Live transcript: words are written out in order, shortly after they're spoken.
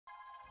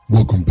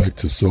Welcome back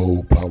to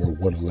Soul Power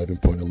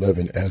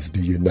 111.11 as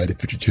the United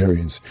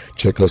Futuritarians.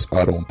 Check us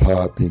out on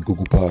Podbean,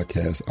 Google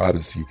Podcasts,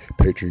 Odyssey,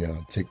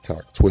 Patreon,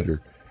 TikTok,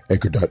 Twitter,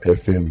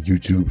 Anchor.fm,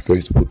 YouTube,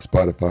 Facebook,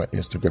 Spotify,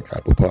 Instagram,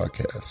 Apple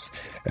Podcasts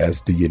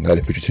as the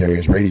United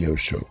Futuritarians radio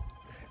show,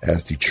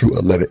 as the true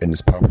 11 in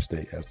this power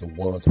state, as the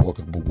ones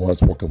walking with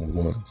ones walking with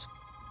ones.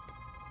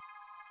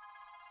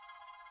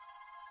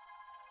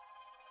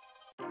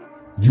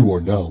 You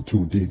are now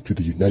tuned in to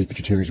the United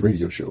Futuritarians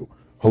radio show,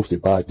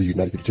 hosted by the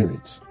United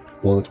Futuritarians.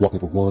 Ones walking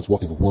for ones,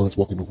 walking for ones,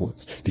 walking for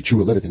ones. The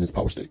true 11 in this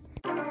power state.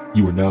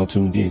 You are now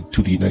tuned in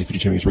to the United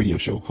Futuritarians radio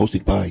show,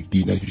 hosted by the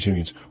United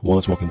Futuritarians.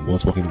 Ones walking for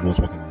ones, walking for ones,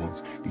 walking for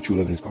ones. The true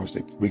 11 in this power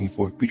state. Bringing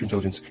forth future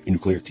intelligence and new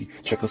clarity.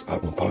 Check us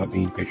out on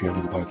Podbean, Patreon,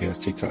 Google Podcasts,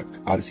 TikTok,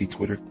 Odyssey,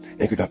 Twitter,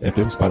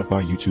 Anchor.fm,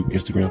 Spotify, YouTube,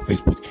 Instagram,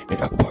 Facebook, and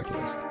Apple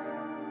Podcasts.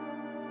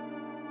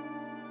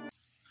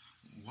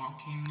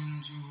 Walking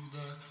into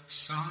the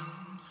sun.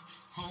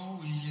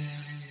 Oh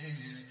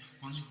yeah,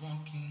 one's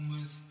walking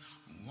with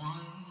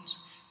ones,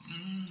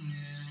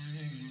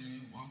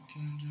 yeah,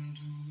 walking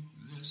into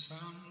the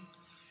sun.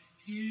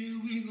 Here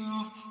we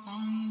go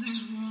on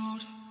this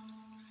road,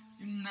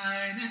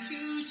 United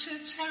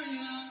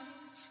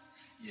Futuritarians,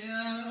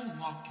 yeah,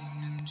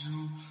 walking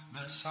into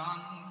the sun.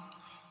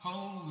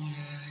 Oh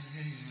yeah,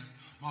 yeah,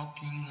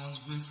 walking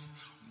ones with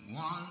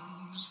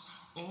ones.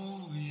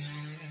 Oh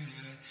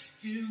yeah,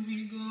 here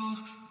we go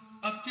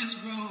up this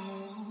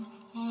road.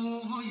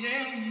 Oh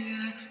yeah,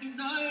 yeah,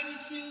 United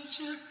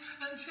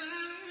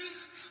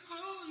Futuritarians.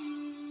 Oh,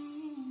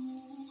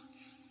 you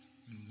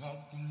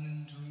walking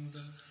into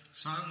the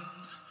sun.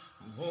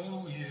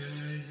 Oh yeah,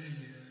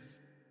 yeah, yeah.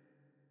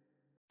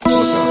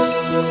 What's up?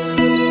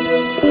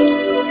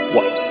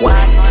 What?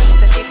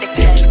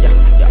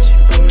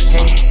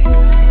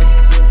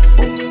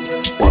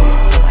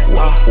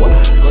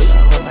 Go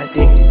y'all hold my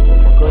dick.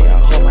 Go y'all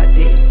hold my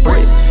dick.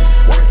 Bricks.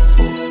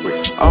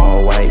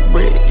 All white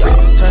bricks.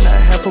 Turn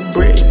that half a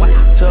brick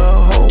to a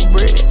whole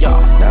brick.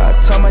 Now I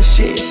talk my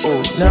shit.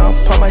 Now I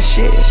pop my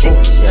shit.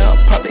 Yeah, I'm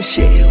poppin'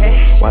 shit.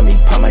 Why me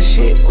pop my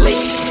shit? Lick.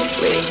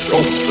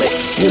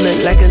 You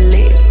look like a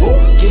lick.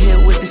 Get hit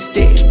with the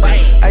stick.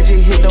 I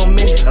just hit, don't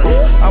miss.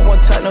 I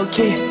won't talk no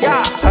kid.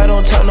 I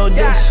don't talk no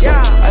diss.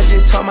 I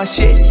just talk my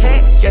shit.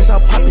 Guess I'll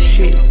pop a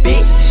shit,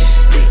 bitch.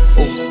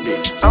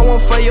 I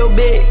want for your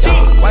bitch.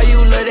 Why you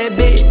love that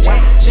bitch?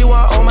 She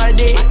want on my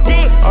dick.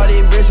 All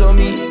these bricks on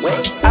me.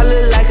 I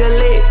look like a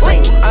lick.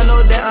 I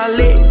know that I'm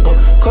lit.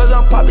 Cause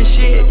I'm poppin'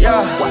 shit.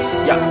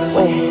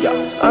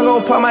 I'm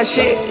gon' pop my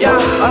shit.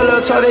 I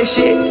love talk that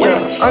shit.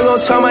 I'm gon'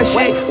 talk my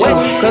shit.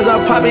 Cause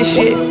I'm poppin'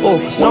 shit. No,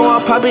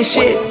 I'm poppin'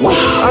 shit.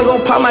 I'm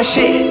gon' pop my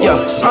shit.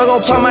 I'm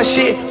gon' pop my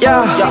shit.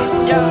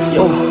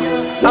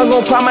 I'm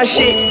gon' pop my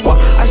shit.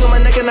 Ice on my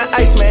neck and the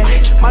ice, man.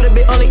 Might've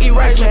been only eat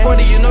rice, man.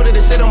 40, you know that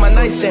it sit on my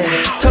nightstand.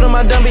 Told them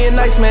I done being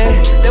nice,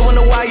 man. They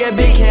wanna why I got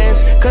big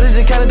hands. Cause it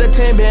just counted the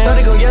 10 band. Now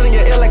they gon' yell in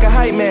your ear like a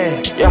hype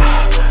man.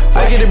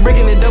 I get it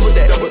brickin' and double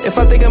that. If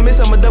I think I miss,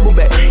 I'ma double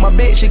back. My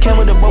bitch, she came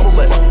with a bubble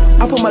butt.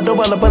 I put my dope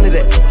all up under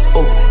that.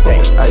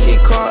 Dang. I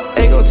get caught,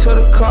 ain't gon' tell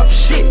the cops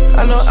shit.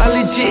 I know I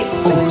legit.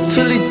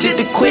 Too legit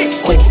to quit.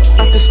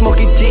 After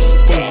smoking jit.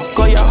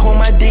 Go y'all hold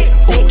my dick.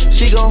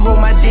 She gon' hold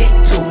my dick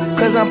too.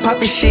 Cause I'm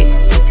poppin' shit.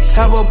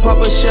 Have a pop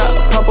a shot,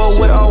 pop a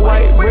with all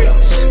white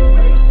bricks.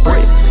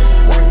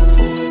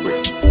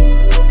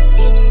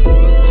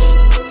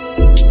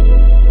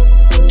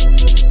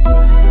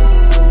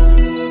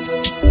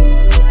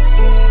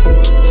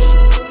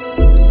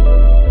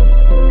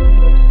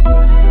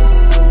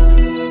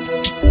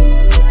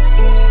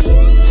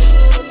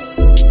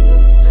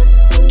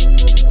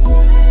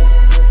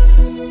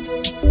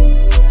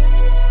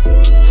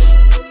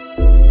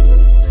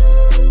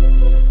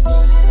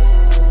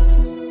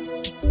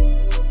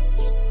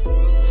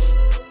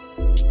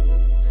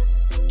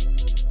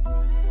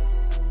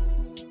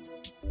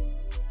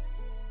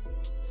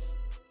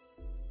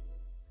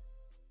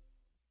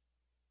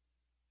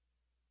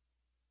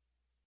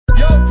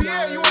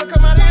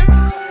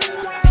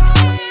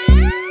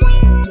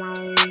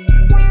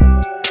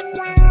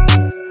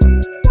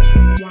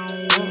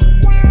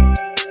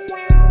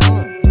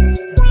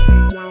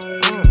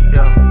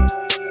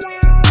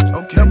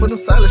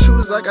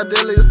 Like I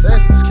deadly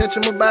assassins. Catch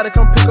him about it,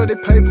 come pick up the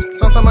paper.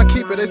 Sometimes I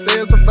keep it, they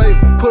say it's a favor.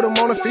 Put him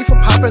on the feet for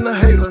popping the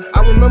hater.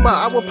 I remember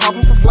I would pop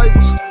him for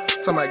flavors.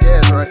 Talking about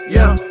gas, right?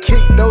 Yeah.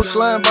 Kick those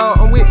slime ball,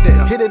 I'm with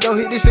that. Hit it, don't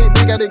hit this shit,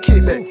 big, got that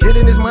kickback.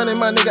 Getting this money,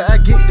 my nigga, I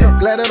get that.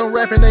 Glad that I'm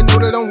rapping, they know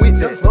that I'm with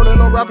that. Rolling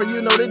on rapper, you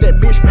know that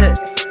bitch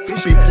pack.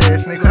 Bitch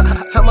ass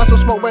nigga. Time I so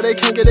smoke, but they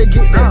can't get that.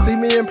 See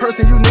me in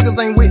person, you niggas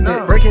ain't with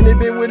that. Breaking it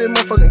bit with it,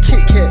 motherfucking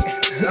Kit Kat.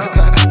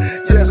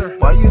 Yes, sir.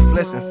 Why you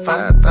flexing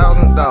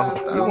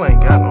 $5,000? You ain't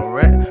got no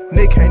rat.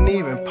 Nick can't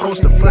even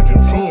post a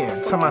fucking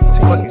 10. Talking about some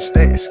fucking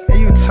stats. And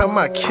you talking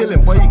about killing,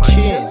 boy, you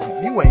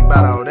kidding. You ain't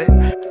about all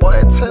that. Boy,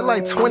 it take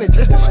like 20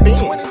 just to spin.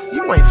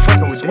 You ain't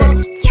fucking with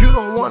that. You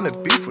don't want to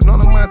beef with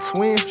none of my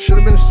twins.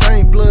 Should've been the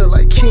same blood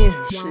like Ken.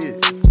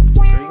 Shit.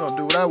 gonna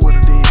do what I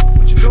would've did.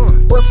 What you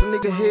doing? Bust a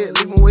nigga head,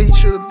 leave him where he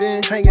should've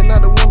been. Hanging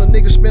out the one a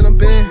nigga spin a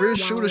bin. Real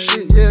shooter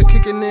shit, yeah,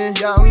 kicking in.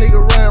 Y'all nigga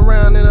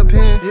round in a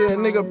pen. Yeah,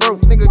 nigga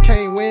broke, nigga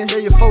can't win. Yeah,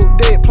 your folk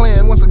dead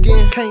playing once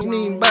again. Can't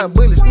even buy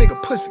bullets,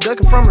 nigga pussy.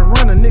 Ducking from and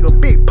running, nigga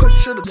big pussy.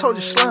 Should've told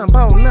you slime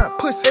ball, not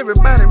pussy.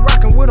 Everybody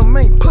rockin' with them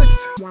ain't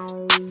pussy.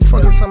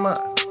 Fucking talking about,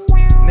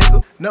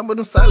 nigga. Nothing but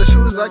them silent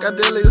shooters, I got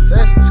deadly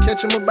assassins.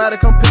 Catch him about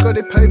it, come pick up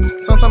their paper.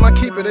 Sometimes I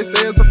keep it, they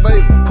say it's a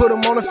favor. Put them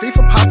on the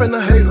FIFA, poppin'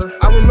 the hazer.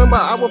 I remember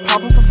I would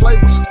pop them for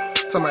flavors.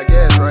 Talking about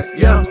gas, right?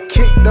 Yeah.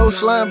 Kick those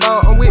slime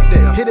ball, I'm with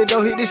that. Hit it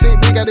though, hit this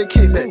shit, big, got that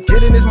kickback.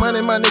 Getting this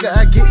money, my nigga,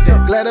 I get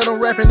that. Glad that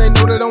I'm rapping, they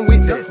know that I'm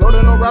with that.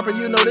 Rolling on rapper,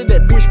 you know that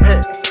bitch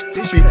pack.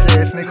 Bitch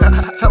ass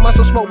nigga. Time I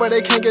so smoke, but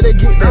they can't get that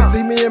get back.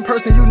 See me in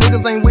person, you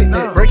niggas ain't with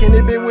that. Breaking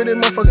it bit with it,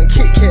 motherfucking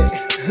Kit Kat.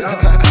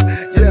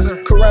 Yeah,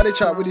 karate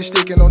chop with this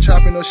stick and I'm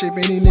chopping no shit.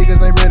 These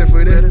niggas ain't ready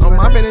for that. I'm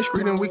mopping and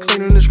screaming, we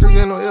cleaning the street,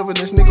 ain't no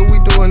evidence, nigga. We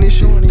doing this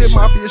shit. This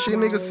mafia shit,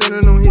 niggas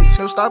sending them hits.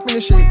 No stopping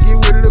the shit, get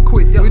with it or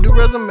quit. We do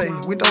resume,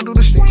 we don't do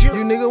the shit.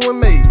 You nigga was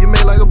made, you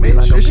made like a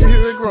bitch. This shit here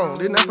it grown,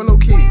 they not for no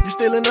kid. You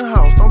still in the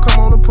house, don't come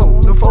on the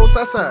pole. The folks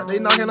outside, they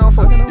knocking on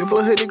folk. Your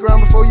foot hit the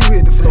ground before you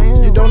hit the floor.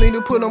 You don't need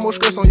to put no more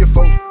stress on your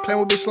folk. Playing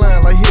with bitch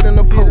slime like hitting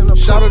the pole.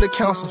 Shout out the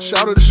council,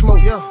 shout out the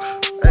smoke.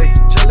 Hey,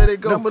 just let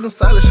it go. Nothing but them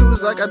silent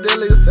shooters, I got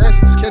deadly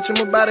assassins. Catch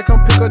him about it,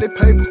 come pick up their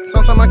paper.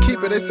 Sometimes I keep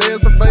it, they say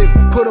it's a favor.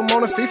 Put them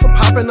on the FIFA,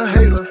 poppin' the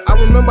hazer. I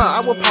remember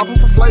I would pop them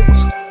for flavors.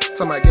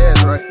 Talking about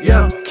gas, right?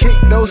 Yeah. Kick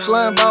those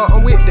slime ball,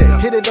 I'm with that.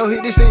 Hit it though,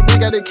 hit this shit,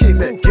 big, got that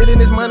kickback. Getting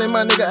this money,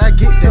 my nigga, I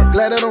get that.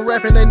 Glad that I'm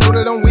rapping, they know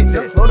that I'm with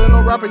that. Rolling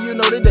on rapper, you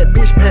know that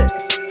bitch pack.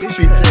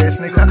 Bitch ass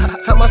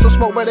nigga. Time I so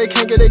smoke, but they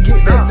can't get that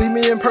get back. See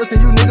me in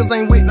person, you niggas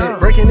ain't with that.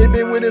 Breaking it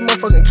bit with it,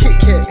 motherfucking Kit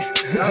Kat.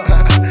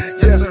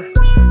 Yes, sir.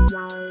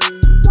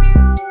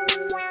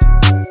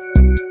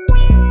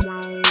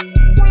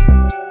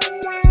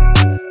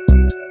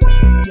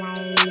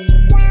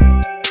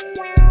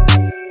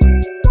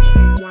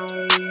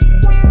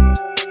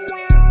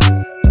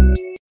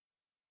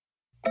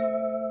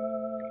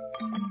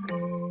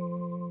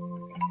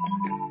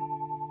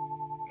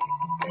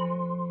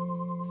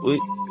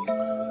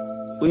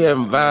 We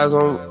having vibes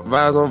on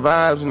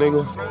vibes,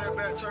 nigga.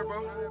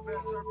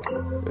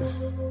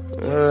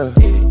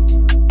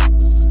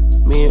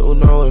 Me and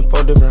Uno in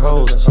 4 different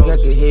hoes. She got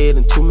the head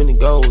and too many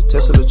goals.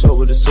 Tesla choke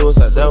with a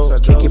suicide door.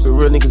 Can't keep it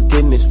real, niggas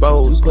getting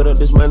exposed. Put up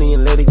this money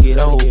and let it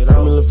get old.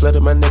 I'm in the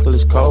flooded, my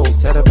necklace cold.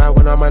 Satisfied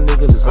when all my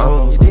niggas is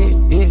home.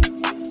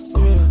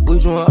 We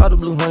doing all the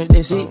blue honey,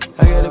 that's it.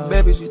 I got a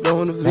baby, she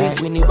doing the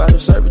vet. We need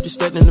bottles served, just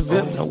stuck in the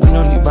VIP. No, we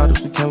don't need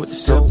bottles, we came with the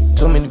sip.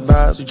 Too many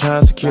vibes, we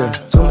trying to secure.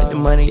 Too much the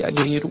money, I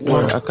give you the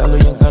word. I call a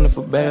young gunner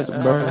for bags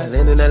of bird. I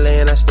land in LA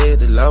and I stay at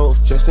the low.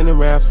 Dressing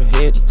around from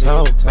head to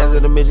toe. As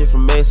of the midget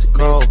from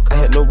Mexico. I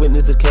had no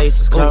witness, the case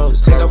is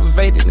closed. Take off a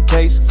fade in the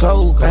case is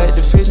cold. I had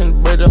the fish and the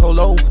bread, the whole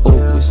loaf.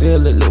 Ooh, we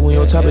sell it, look, we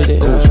on top of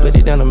that. Ooh, split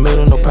it down the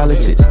middle, no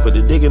politics. Put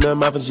the dick in her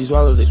mouth and she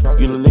swallowed it.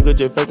 You know, nigga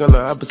just fake on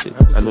the opposite.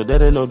 I know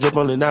that ain't no drip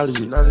on the knowledge.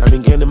 I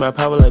been getting my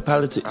power like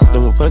politics.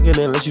 Don't want fucking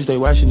unless you stay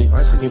watching it.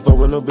 I can't fuck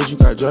with no bitch, you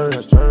got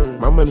germs.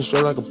 My money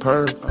straight like a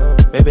perm.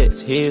 Baby,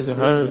 it's his and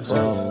hers.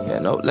 Yeah,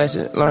 no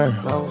lesson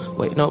learned.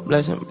 Wait, no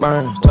blessing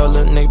burns. Told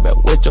little nigga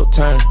back with your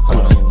turn.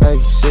 Hey,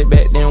 sit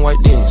back then,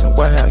 white this. And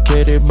white how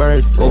carry that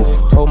bird.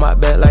 Hold my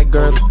back like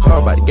girdle.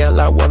 Hard body got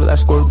like water like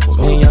squirt.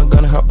 Me and young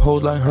gunna hop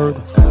hoes like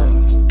hurdle.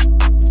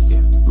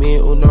 Me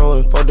and Uno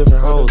in 4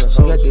 different hoes.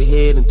 She got the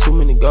head and too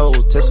many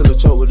goals. Tesla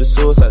choke with a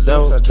suicide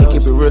door. Can't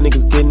keep it real,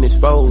 niggas getting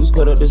exposed.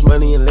 Put up this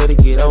money and let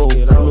it get old.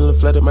 I'm in the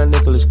flooded, my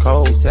necklace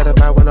cold.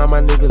 Satisfied when all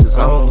my niggas is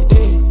home.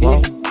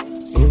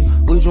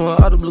 We doing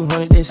all the blue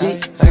honey, that's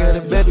it. I got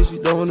a baby, she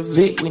doing the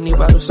Vic. We need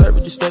bottles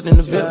served, just stuck in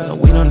the VIP. No,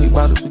 we don't need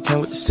bottles, we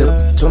came with the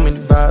sip. Too many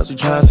vibes, we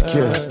trying to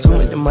secure. Too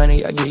much the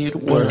money, I give you the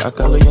word. I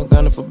call a young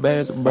gunner for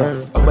bags of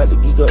bird. I'm about to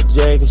geek up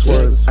Jag and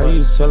Swerve. I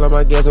used to sell all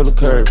my gas on the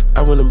curb.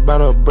 I went and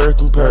bought her a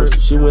Birkin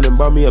purse. She went and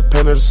bought me a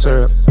pan of the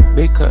syrup.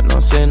 Big cut, no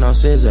sin, no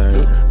scissor.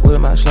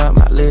 With my shot,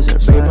 my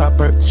lizard. Baby pop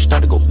perk,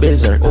 start to go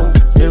berserk.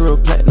 Zero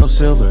plat, no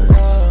silver.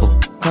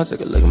 Come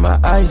take a look at my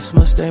ice,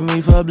 mistake me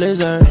for a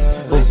blizzard.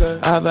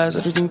 I advise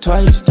everything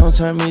twice, don't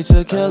turn me to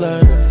a killer.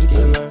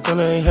 When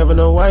I ain't having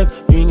no wife,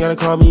 you ain't gotta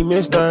call me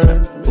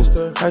mister.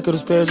 I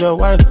could've spared your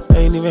wife, I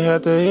ain't even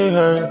have to hit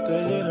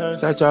her.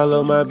 Sat y'all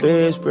on my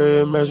bed,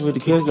 spread, merged with the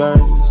kids are.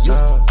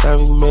 Time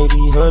we made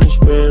these honey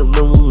spread,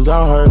 remember we was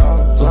all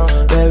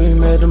hurt.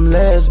 Baby made them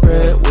legs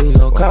spread, we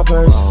gon' cop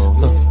hers.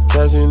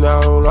 Cashing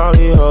out on all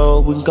these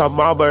hoes, we can cop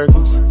my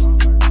burgers.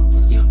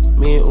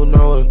 Me and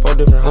Uno in 4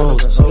 different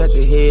hoes. She got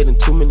the head and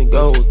too many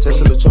goals.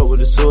 Tesla choke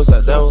with a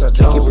suicide door.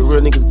 Can't keep it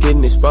real, niggas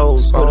getting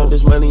exposed. Put up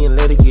this money and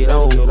let it get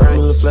old. I'm in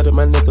the flooded,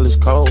 my necklace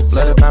cold.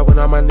 Flooded by when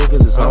all my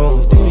niggas is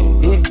home.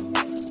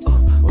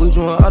 We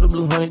doing all the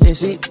blue honey,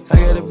 that's it. I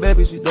got a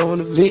baby, she doing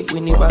the Vic. We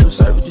need bottles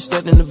served, just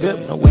stuck in the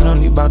VIP. No, we don't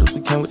need bottles,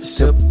 we came with the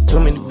sip. Too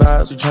many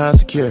vibes, we trying to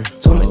secure.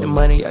 Too much the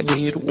money, I give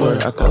you the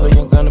word. I call a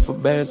young gunner for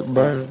bags of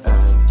bird.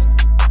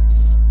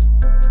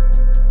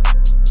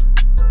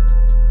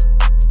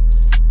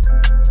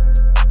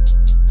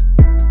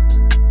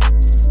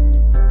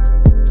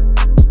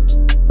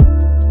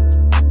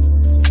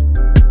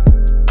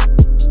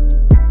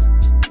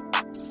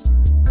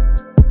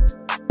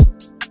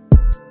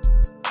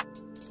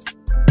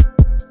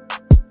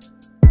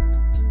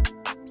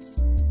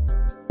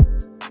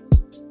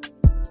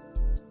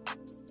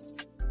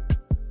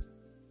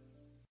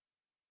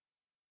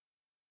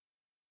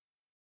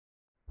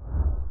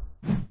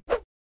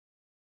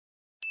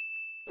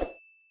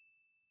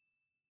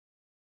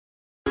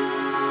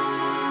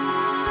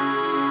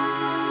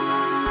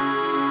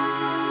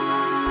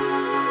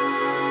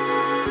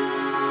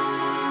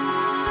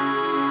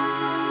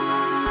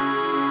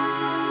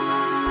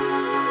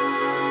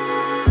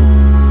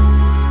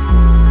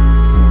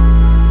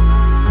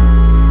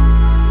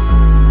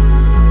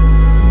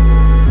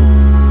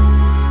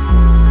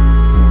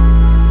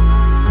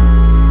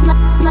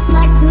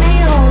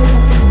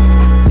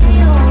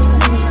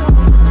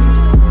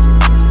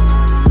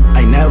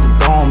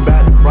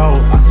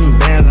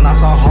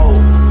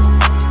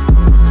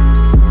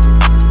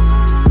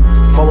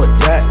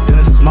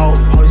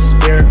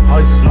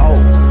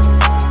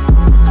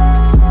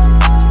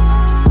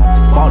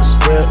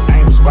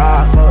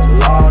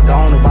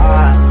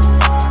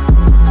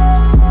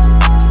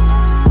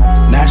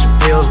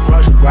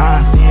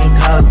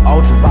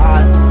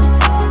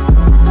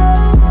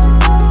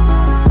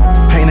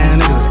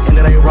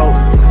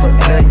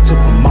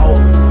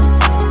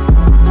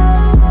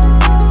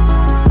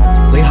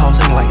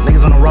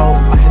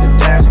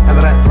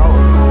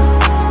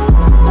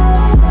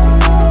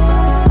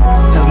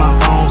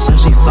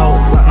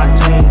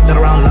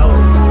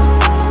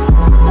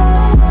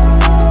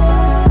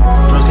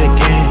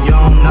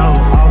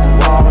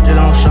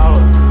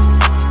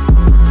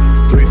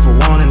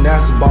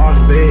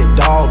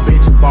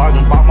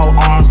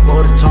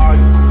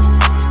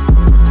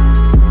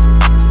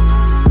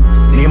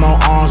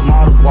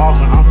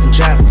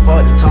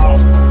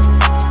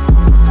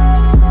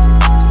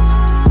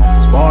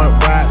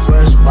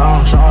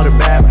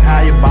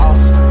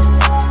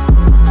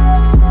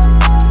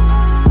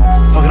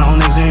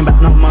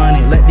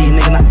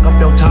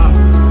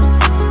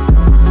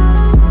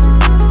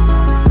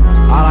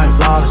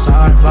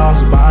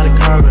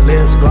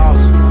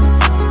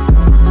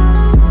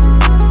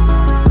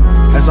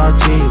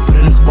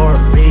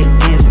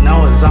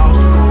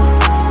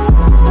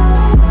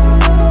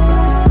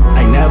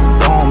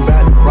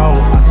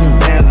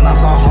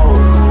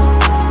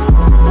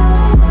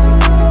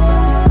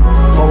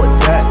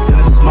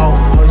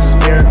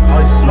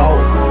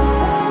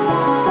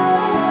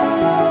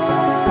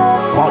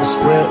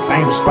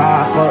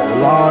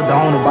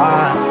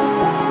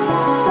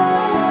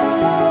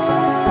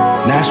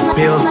 Prescription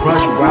pills,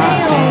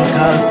 pressurizing,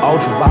 cause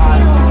ultra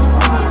wide.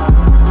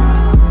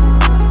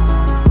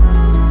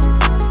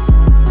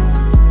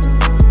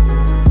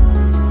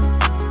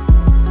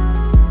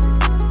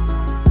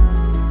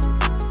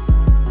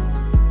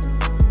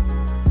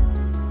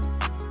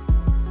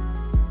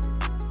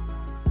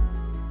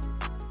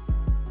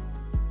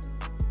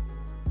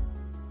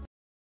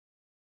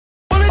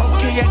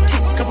 Okay, I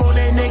kick up on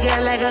that nigga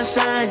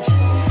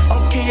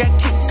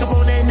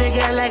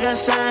like a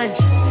Sanj.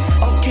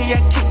 Okay, I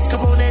kick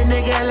up on that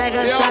nigga like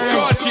a Sanj. Yo,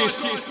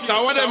 gorgeous.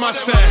 Now what am I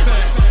saying?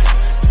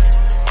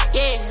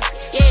 Yeah,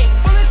 yeah,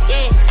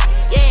 yeah,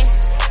 yeah,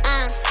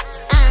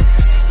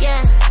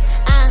 yeah,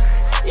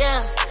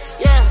 yeah.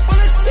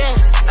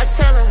 I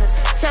tell her,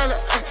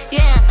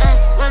 yeah,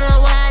 wanna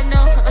why I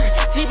know,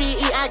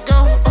 GBE I go,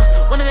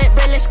 wanna let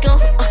bread, let's go,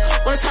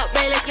 wanna talk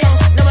bread, let's go.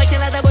 Nobody can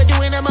like that, but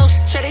doing the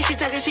most. Shawty, she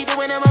talking, she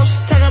doing the most.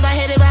 Talking about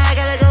headed, but I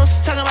gotta go.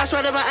 Talking about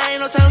sweater, but I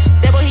ain't no toast.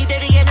 That boy, he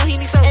dirty, I know he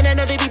need some. And I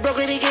know that he broke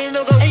and he getting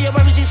no go. And your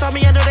refugee saw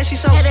me, I know that she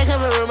saw. Had that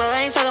cover room,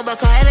 I ain't talking about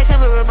car. Had that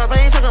cover room, I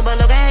ain't talking about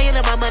look. I ain't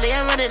getting my money,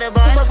 I'm running the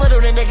bar. Put my foot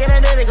on it, get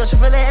out there, they go. She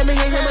feel like Emily,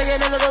 yeah,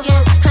 never go.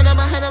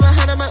 Hanama.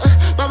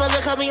 Mama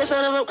look at me, a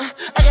son of a.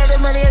 I got the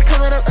money, it's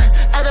coming up.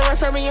 Otherwise,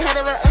 tell me you had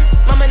a.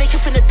 My money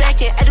come from the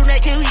back end. I do not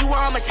care who you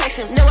are, I'ma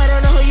text him. No, I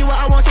don't know who you are,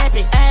 I won't tap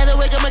it. I had to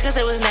wake up because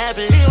they was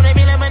napping. See, when they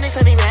be like my next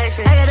on the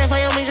Jackson. I got that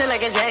fire on me just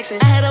like a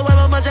Jackson. I had to wear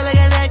my mother like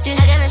a napkin.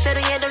 I got that shit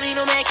again, don't need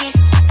no Mackin.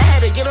 I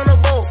had to get on the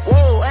boat,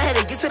 whoa. I had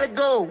to get to the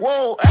goal,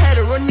 whoa. I had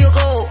to run your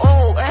goal,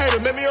 oh. I had to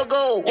make me a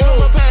goal. You know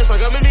my past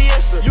like I'm in the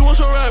Yester. You was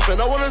a rapping,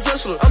 I want a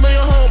Tesla. I'm in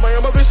your home, I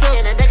am a bitch.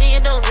 And I deck in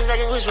your dome just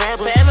like a wish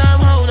rapper. Forever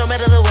I'm home, no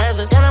matter the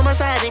weather. Down on my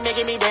side, they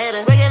making me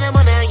better. Breaking them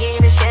on down, getting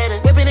the shatter.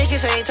 Whipping the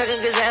kiss, I ain't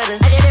talking gazelle.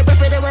 I got that breath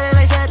for the weather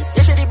like Saturn.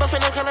 Yesterday buffing,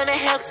 I'm calling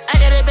that health. I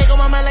got that bag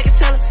on my mind like a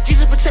teller.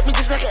 Jesus protect me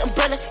just like an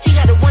umbrella. He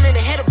got the one in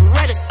the head of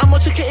Beretta. I'm on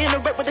 2K in the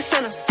rep with the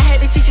center. I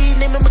had to teach you, his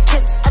name is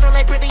McKenna. I don't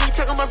like Britney, you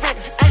talking about rap.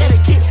 I got a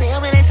kick, say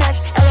I'm in that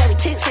size. I got a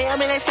kick, say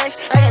I'm in that size.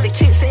 I got a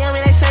kick, say I'm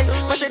in that size.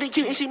 My shorty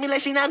cute and she me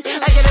like she not me.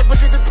 I got that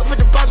bush at the top of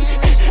the Bobby.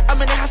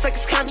 I'm in the house like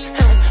it's comedy.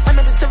 I'm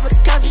at the top of the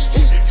county.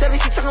 Shorty,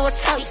 she talking about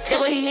Tommy. That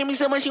way he hear me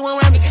so much, he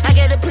won't round me. I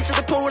got a push at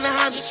the pool in the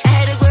hobby. I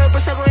had to grow up a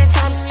summer in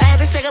Tommy. I had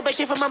to stick up back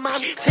here for my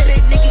mommy. Tell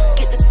that nigga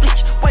get the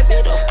bleach, wipe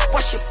it off,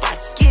 wash your body,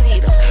 get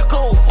it up,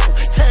 go home,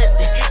 tell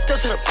that, don't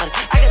tell the body.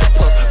 I got a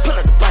pull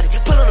on the body,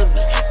 pull on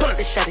me, pull on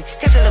the shotty,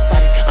 catch on the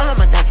body, all on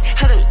my knocket,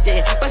 how do we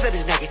there, bust out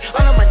this knocket,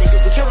 all on my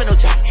niggas, we carry no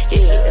jacket,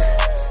 yeah.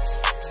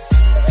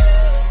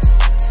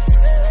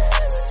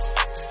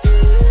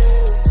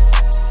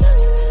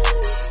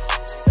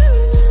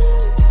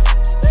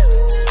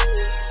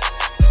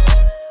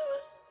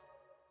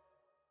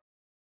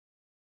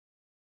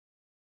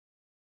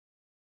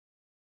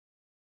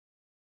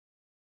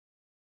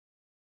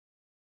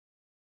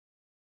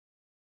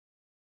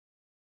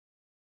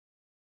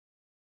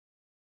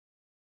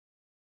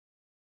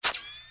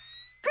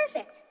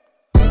 Perfect.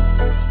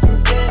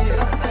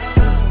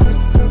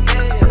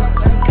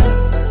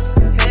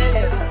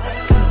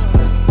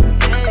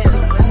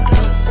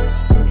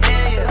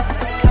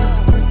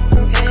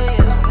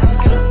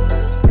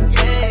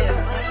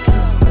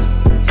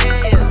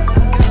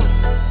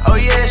 Oh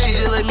yeah, she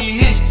just let me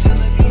hit.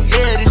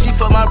 Yeah, this she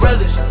for my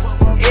brothers.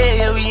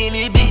 Yeah, we in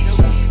this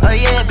bitch. Oh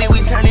yeah, baby, we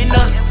turning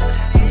up.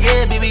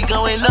 Yeah, baby,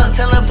 going up.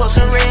 Tell her post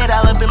some red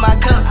all up in my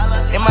cup.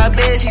 In my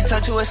bed, she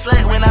turned to a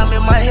slut. When I'm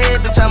in my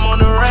head, bitch, I'm on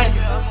the run.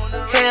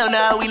 Hell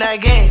nah, we not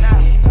gang.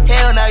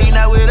 Hell nah, you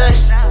not with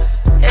us.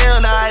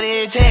 Hell nah, I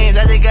didn't change.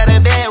 I just got a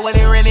bag when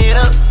they ran it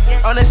up.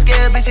 On the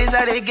scale, bitches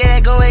out the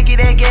gas. Go and get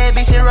that gas,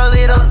 bitch, and roll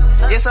it up.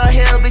 Yes, I'm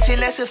hell, bitch,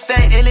 and that's a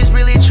fact. And it's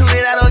really true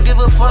that I don't give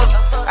a fuck.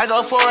 I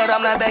go forward,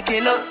 I'm not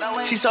backing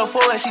up. She so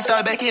forward, she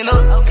start backing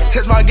up.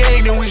 Test my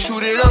game, then we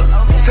shoot it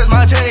up. Test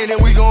my chain,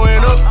 then we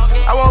going up.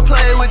 I won't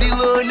play with these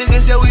little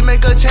niggas, yeah, we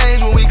make a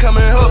change when we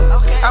coming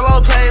up. I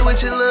won't play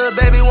with your little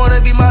baby,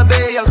 wanna be my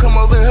babe, y'all come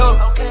over here.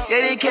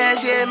 Yeah, they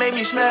cash, yeah, it make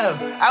me smell.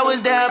 I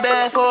was down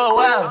bad for a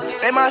while.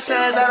 They my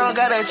sons, I don't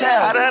got a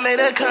child. I done made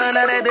a con,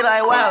 now they be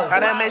like, wow. I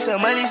done made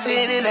some money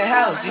sitting in the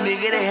house. You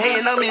niggas, they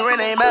hating on me, run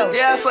they mouth.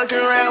 Yeah, I fuck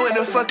around with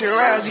them fucking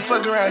rounds. You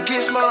fuck around,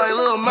 get small like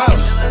little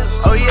mouse.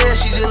 Oh yeah,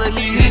 she just let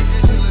me hit.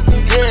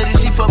 Yeah,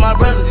 this she for my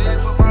brother.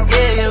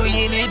 Yeah, we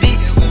in this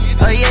bitch.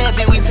 Oh yeah,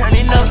 baby, we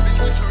turning up.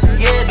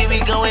 Yeah, baby,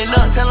 going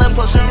up. Tell her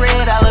post some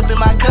red all up in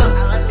my cup.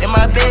 In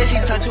my bed, she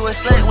turned to a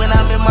slut. When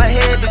I'm in my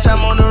head, bitch,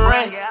 I'm on the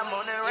run.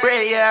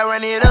 Bread, yeah, I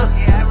run it up.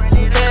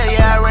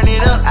 Yeah, I run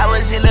it up. I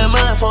was in the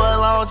mud for a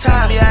long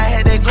time. Yeah, I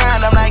had to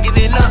grind, I'm not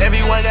giving up.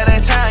 Everyone got a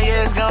time,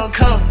 yeah, it's gon'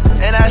 come.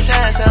 And I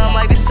shine, so I'm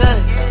like the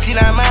sun. She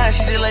not mine,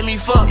 she just let me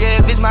fuck.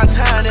 Yeah, if it's my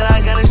time, then I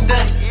gotta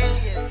study.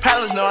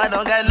 Problems, no, I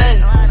don't got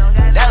nothing.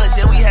 Dollars,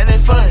 yeah, we having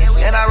fun.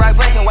 And I rock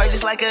black and white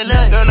just like a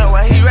nun. Don't know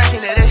why he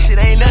rockin' that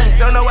shit ain't nothing.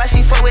 Don't know why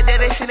she fuck with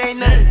that shit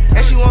ain't nothing.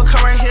 And she won't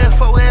come right here and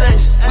fuck with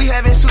us. We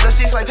having suit up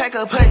sticks like pack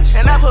a punch.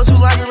 And I put 2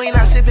 lines of lean,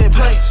 I sip and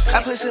punch.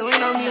 I put Celine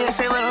on me and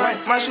Saint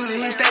Laurent. My shooter,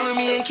 he stay with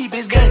me and keep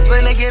his gun.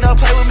 When they get don't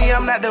play with me,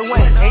 I'm not the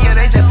one. And yeah,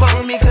 they just fuck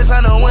with me cause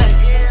I'm the one.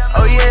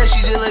 Oh yeah,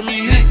 she just let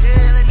me hit.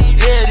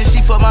 Yeah, this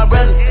she for my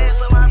brother.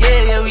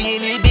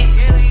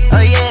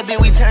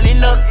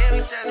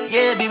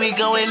 Yeah, baby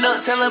going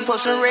up, tell her put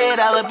some red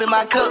all up in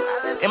my cup.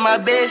 In my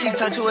bed, she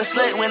turned to a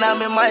slut when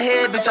I'm in my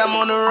head, bitch, I'm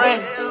on the run.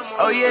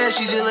 Oh yeah,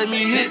 she just let me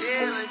hit.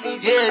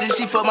 Yeah, this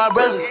she for my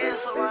brother.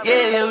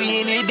 Yeah,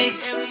 we in it,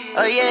 bitch.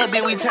 Oh yeah,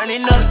 bitch, we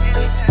turning up.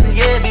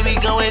 Yeah, baby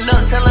going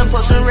up, tell her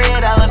put some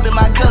red all up in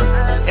my cup.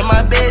 In my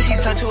bed, she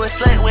turned to a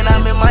slut when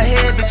I'm in my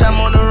head, bitch, I'm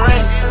on the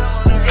run.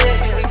 Yeah,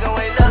 baby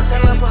going up,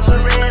 tell her put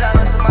some red all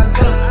up in my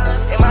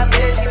cup. In my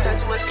bed, she turned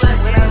to a slut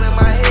when I'm in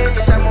my head,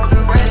 bitch, I'm on the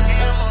run.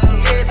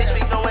 Yeah, bitch,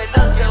 we going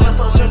up, tell her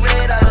put some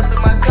red all up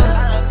in my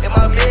cup. In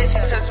my bed, she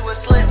turned to a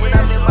slut when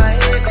I'm in my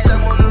head, bitch,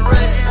 I'm on the run.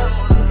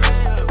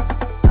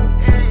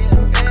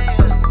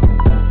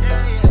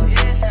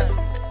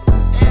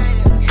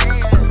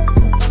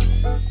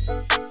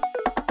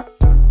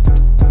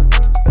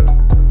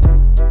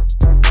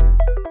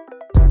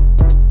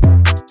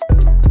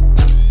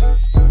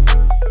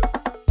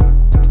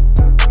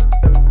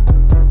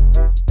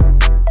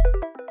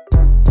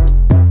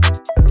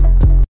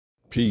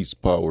 Peace,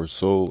 power,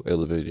 soul,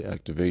 elevated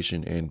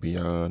activation, and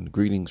beyond.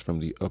 Greetings from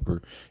the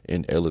upper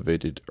and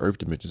elevated earth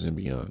dimensions and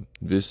beyond.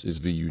 This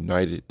is the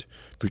United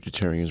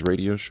Futuritarians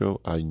radio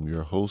show. I am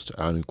your host,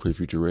 Alan Clear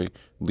Future Ray,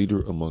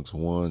 leader amongst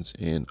ones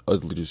and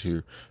other leaders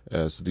here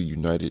as the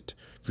United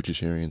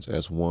Futuritarians,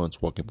 as ones,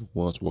 walking for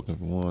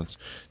ones.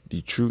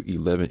 The true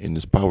 11 in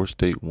this power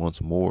state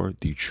once more.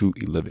 The true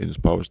 11 in this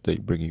power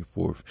state, bringing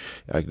forth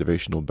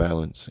activational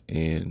balance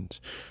and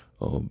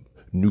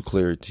new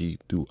clarity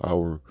through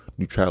our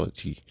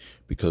neutrality,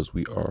 because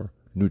we are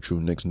neutral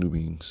next new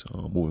beings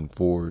moving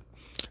forward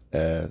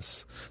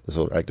as the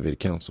Solar Activated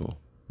Council.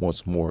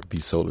 Once more,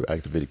 the Solar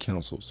Activated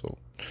Council. So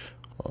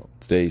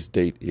today's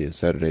date is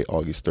Saturday,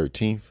 August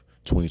 13th,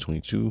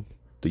 2022.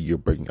 The year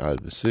breaking out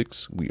of the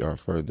 6. We are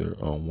further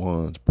on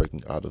ones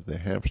breaking out of the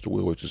hamster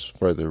wheel, which is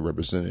further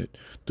represented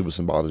through the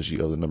symbology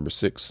of the number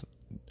 6.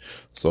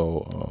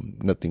 So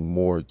nothing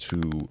more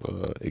to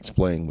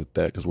explain with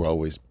that, because we're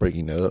always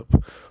breaking that up.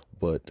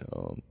 But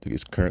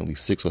it's currently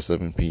 6 or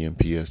 7 p.m.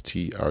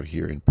 PST out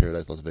here in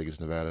Paradise, Las Vegas,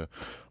 Nevada.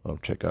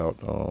 Check out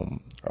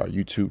our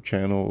YouTube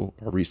channel,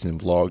 a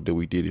recent vlog that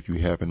we did if you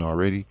haven't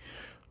already.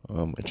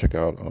 And check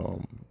out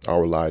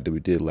our live that we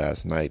did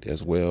last night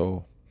as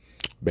well.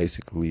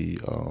 Basically,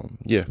 so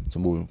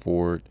moving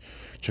forward,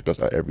 check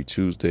us out every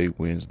Tuesday,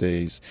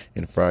 Wednesdays,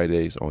 and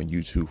Fridays on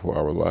YouTube for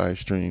our live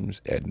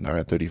streams at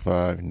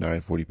 9:35,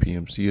 9:40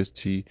 p.m.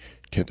 CST,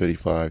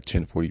 10:35,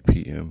 10:40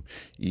 p.m.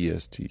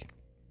 EST.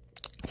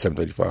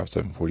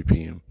 7:35, 7:40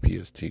 p.m.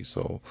 PST.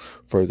 So,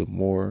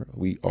 furthermore,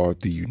 we are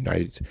the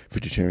United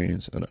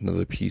Futuritarians, and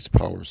another peace,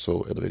 power,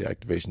 soul, elevated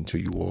activation to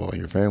you all and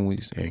your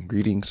families, and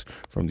greetings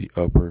from the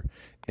upper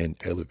and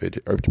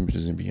elevated earth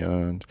dimensions and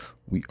beyond.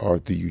 We are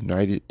the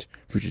United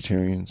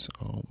Futuritarians,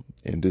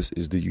 and this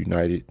is the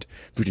United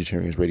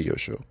Futuritarians radio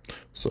show.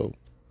 So,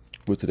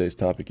 with today's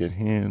topic at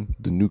hand,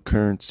 the new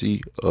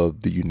currency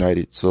of the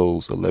United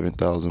Souls,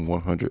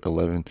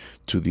 11,111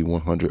 to the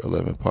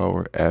 111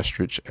 power,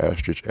 asterisk.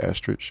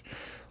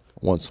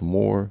 Once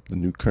more, the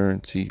new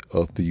currency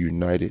of the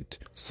United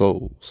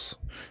Souls,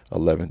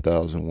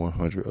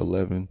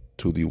 11,111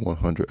 to the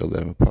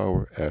 111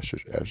 power,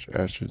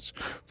 asterisk.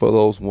 For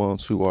those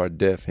ones who are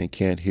deaf and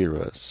can't hear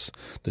us,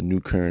 the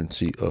new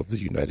currency of the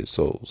United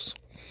Souls.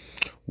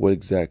 What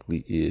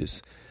exactly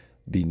is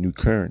the new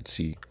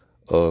currency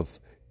of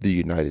the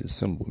United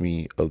symbol,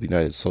 meaning of the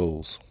United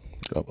Souls,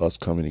 of us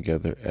coming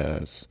together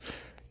as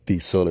the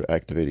Solar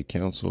Activated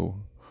Council,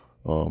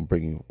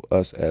 bringing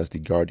us as the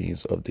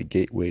guardians of the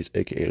gateways,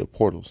 aka the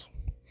portals.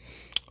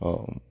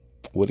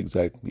 What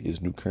exactly is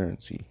new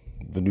currency?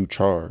 The new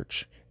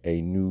charge, a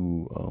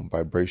new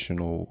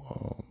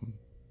vibrational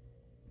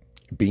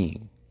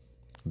being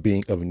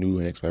of a new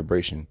and next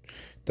vibration.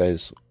 That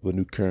is the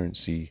new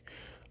currency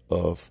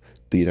of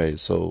the United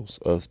Souls,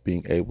 us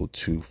being able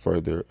to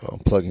further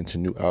plug into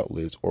new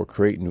outlets or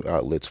create new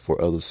outlets for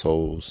other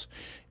souls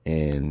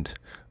and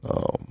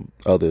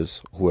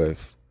others who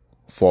have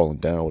fallen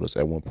down with us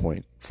at one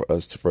point, for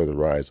us to further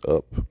rise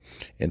up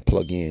and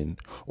plug in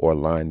or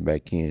align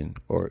back in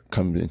or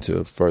come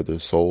into further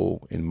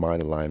soul and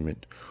mind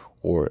alignment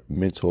or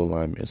mental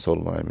alignment and soul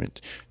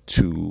alignment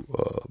to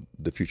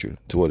the future,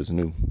 to what is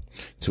new,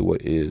 to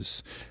what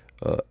is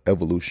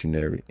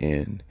evolutionary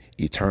and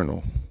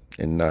eternal,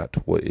 and not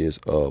what is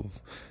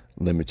of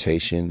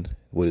limitation,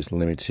 what is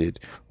limited,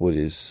 what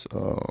is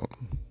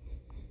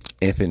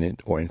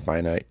infinite or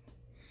infinite.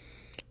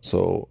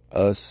 So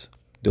us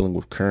dealing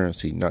with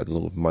currency, not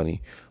dealing with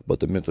money, but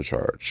the mental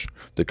charge.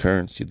 The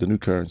currency, the new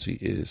currency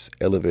is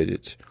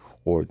elevated,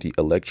 or the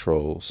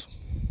electrodes,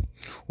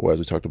 or as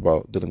we talked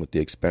about, dealing with the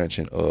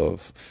expansion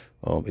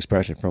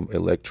from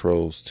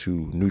electrodes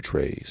to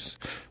neutrons.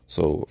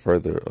 So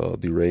further,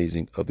 the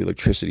raising of the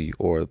electricity,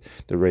 or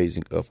the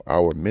raising of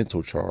our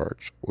mental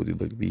charge, or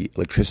the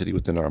electricity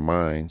within our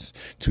minds,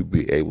 to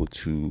be able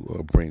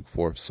to bring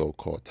forth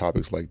so-called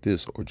topics like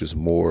this, or just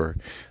more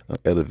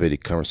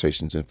elevated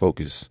conversations and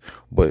focus,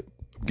 but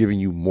giving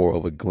you more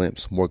of a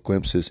glimpse, more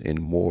glimpses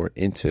and more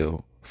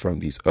intel from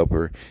these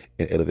upper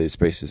and elevated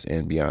spaces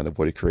and beyond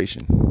avoided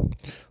creation.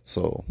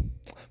 So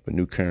But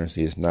new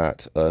currency is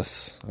not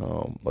us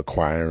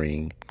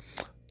acquiring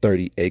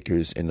 30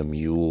 acres and a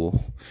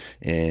mule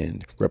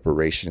and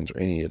reparations or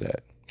any of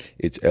that.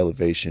 It's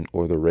elevation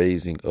or the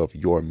raising of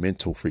your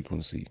mental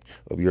frequency,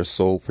 of your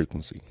soul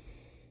frequency.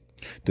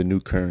 The new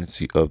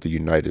currency of the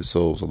United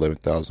Souls,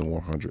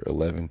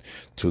 11,111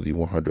 to the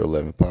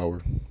 111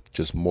 power.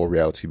 Just more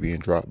reality being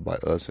dropped by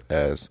us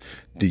as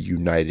the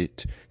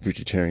United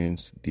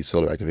Futuritarians, the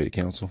Solar Activated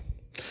Council.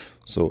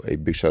 So a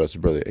big shout out to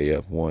Brother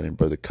AF1 and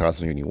Brother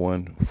Cosmic Unity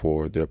 1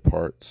 for their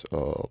parts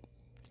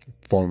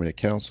forming the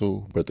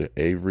council, Brother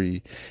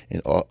Avery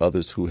and all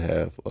others who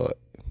have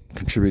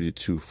contributed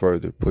to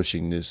further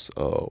pushing this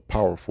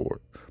power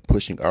forward,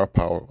 pushing our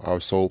power, our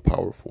soul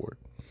power forward,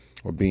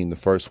 or being the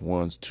first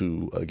ones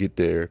to get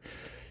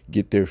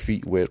their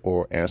feet wet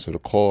or answer the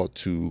call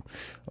to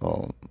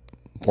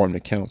form the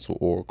council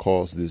or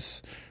cause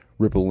this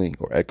rippling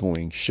or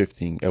echoing,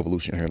 shifting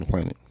evolution here on the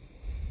planet.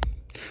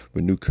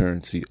 The new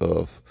currency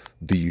of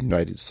the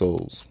United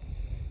Souls.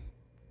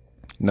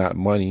 Not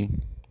money,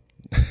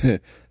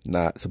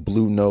 not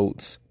blue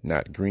notes,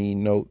 not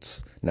green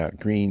notes, not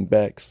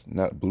greenbacks,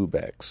 not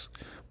bluebacks,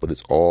 but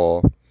it's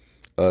all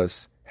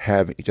us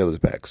having each other's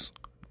backs.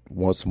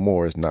 Once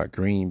more, it's not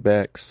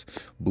greenbacks,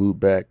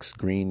 bluebacks,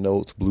 green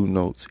notes, blue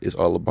notes. It's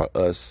all about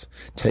us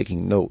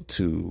taking note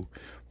to,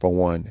 for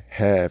one,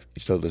 have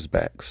each other's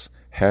backs,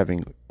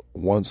 having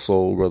one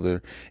soul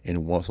brother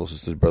and one soul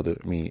sister's brother,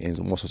 and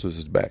one soul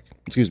sister's back.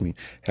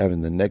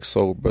 Having the next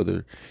soul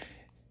brother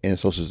and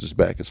soul sister's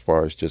back as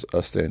far as just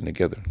us standing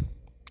together.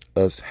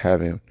 Us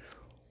having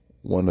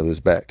one another's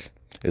back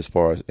as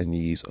far as in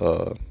these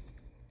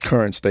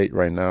current state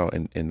right now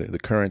and in the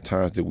current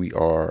times that we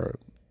are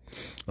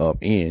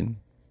in,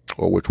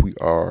 or which we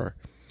are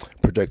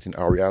projecting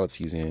our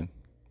realities in.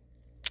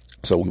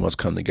 So we must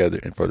come together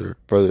and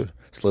further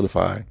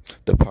solidify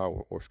the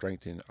power or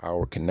strengthen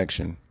our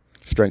connection,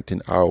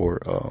 strengthen our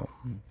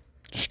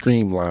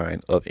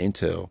streamline of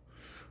intel,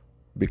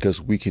 because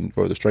we can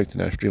further strengthen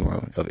that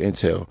streamline of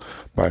intel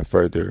by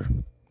further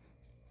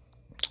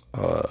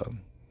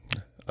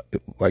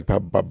by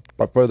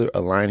further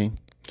aligning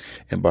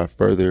and by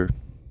further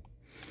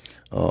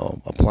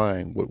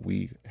applying what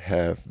we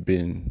have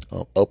been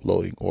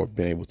uploading or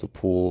been able to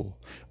pull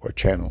or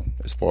channel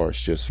as far as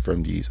just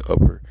from these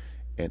upper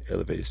and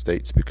elevated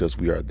states, because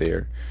we are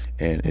there,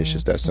 and it's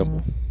just that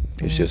simple.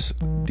 It's just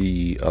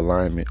the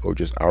alignment or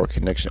just our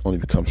connection only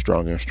becomes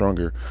stronger and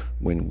stronger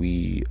when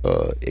we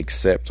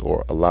accept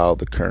or allow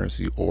the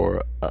currency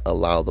or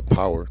allow the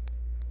power,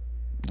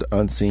 the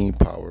unseen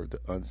power, the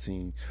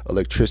unseen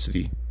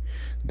electricity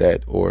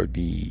that, or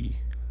the,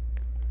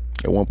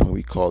 at one point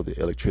we called it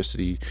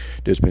electricity.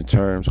 There's been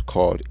terms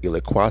called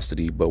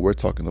elecquacity, but we're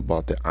talking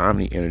about the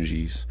omni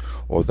energies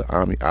or the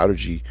omni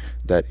energy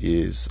that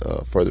is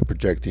further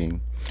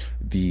projecting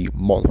the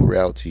multiple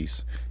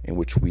realities in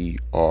which we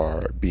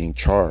are being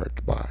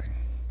charged by.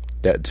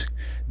 That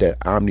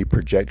omni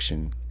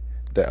projection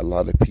that a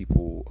lot of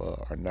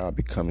people are now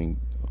becoming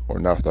or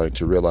now starting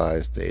to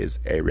realize there is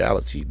a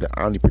reality. The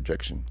omni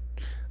projection.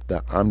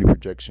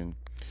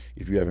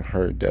 If you haven't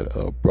heard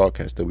that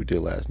broadcast that we did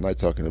last night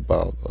talking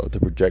about the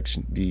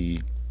projection,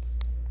 the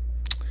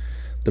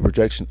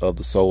projection of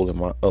the soul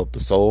and of the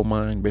soul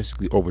mind,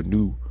 basically over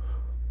new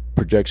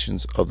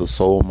projections of the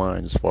soul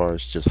mind, as far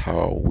as just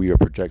how we are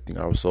projecting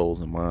our souls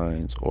and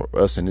minds, or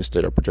us in this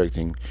state are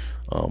projecting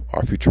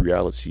our future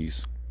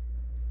realities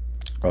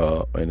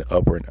in the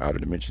upper and outer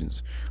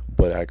dimensions.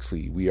 But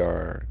actually, we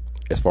are,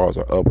 as far as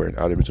our upper and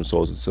outer dimensional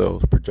souls and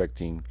selves,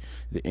 projecting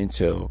the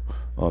intel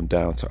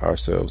down to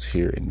ourselves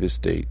here in this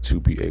state to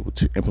be able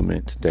to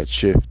implement that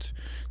shift,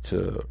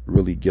 to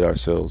really get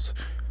ourselves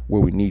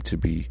where we need to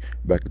be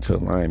back into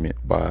alignment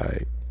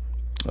by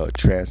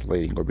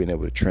translating or being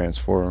able to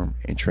transform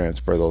and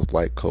transfer those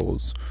light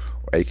codes,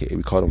 or aka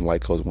we call them light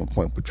codes at one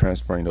point, but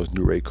transferring those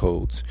new ray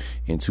codes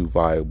into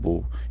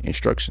viable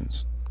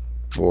instructions,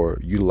 or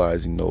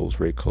utilizing those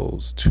ray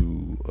codes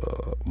to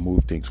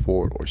move things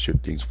forward or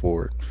shift things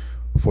forward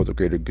for the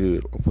greater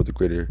good or for the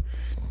greater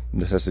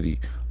necessity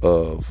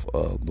of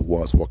the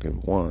ones walking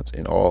with ones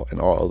and all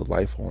other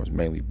life forms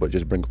mainly, but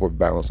just bring forth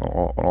balance on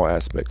all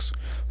aspects.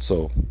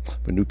 So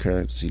the new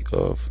currency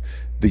of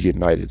the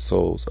United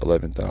Souls,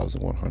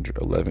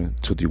 11,111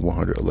 to the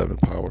 111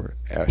 power,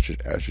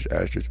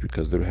 asterisk,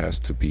 because there has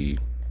to be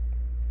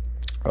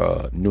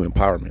new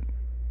empowerment,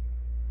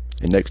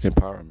 the next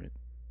empowerment,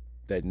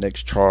 that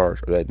next charge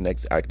or that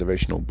next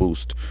activational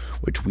boost,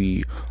 which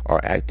we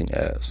are acting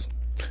as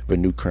the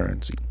new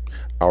currency.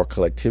 Our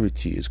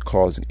collectivity is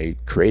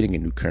creating a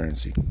new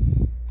currency.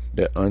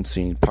 That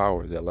unseen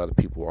power that a lot of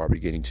people are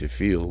beginning to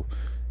feel.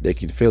 They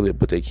can feel it,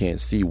 but they can't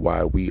see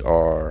why we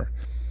are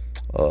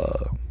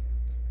the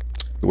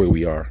way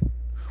we are.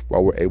 Why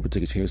we're able to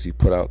continuously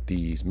put out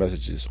these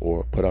messages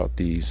or put out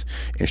these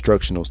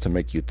instructionals to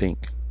make you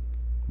think.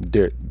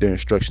 They're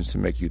instructions to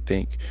make you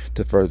think,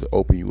 to further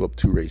open you up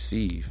to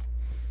receive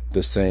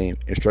the same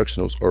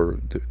instructionals or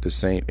the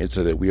same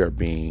insight that we are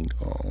being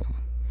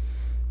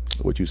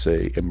what you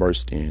say,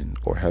 immersed in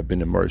or have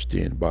been immersed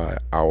in by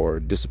our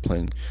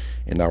discipline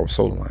and our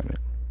soul alignment.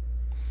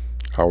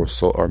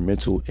 Our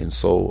mental and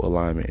soul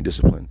alignment and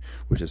discipline,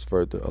 which has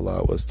further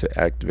allowed us to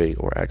activate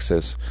or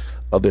access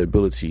other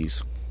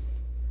abilities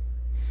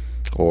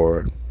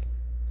or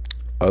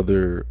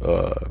other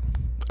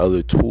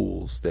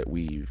tools that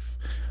we've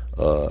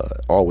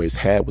always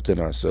had within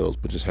ourselves,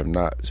 but just have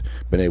not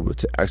been able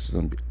to access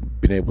them.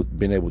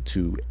 Been able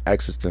to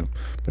access them,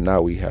 but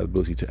now we have the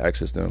ability to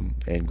access them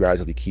and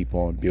gradually keep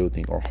on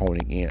building or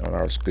honing in on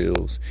our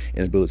skills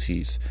and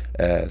abilities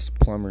as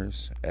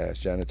plumbers, as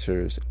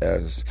janitors,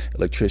 as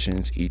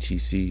electricians,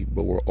 etc.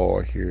 But we're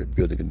all here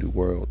building a new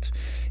world,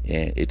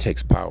 and it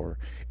takes power.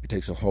 It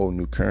takes a whole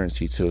new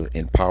currency to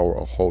empower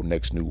a whole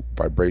next new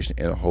vibration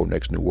and a whole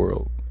next new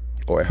world,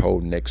 or a whole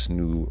next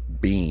new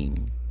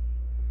being.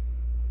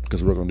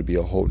 Because we're going to be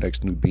a whole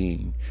next new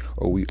being,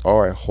 or we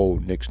are a whole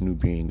next new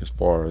being as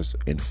far as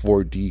in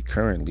 4D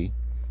currently,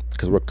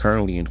 because we're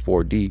currently in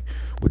 4D,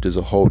 which is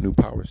a whole new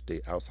power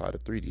state outside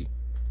of 3D.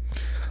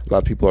 A lot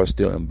of people are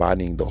still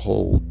embodying the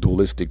whole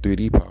dualistic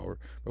 3D power,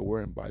 but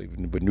we're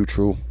embodying the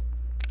neutral,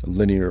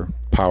 linear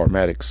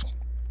powermatics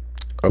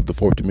of the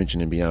fourth dimension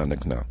and beyond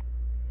next now.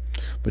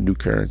 The new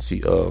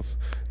currency of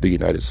the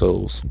United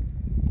Souls.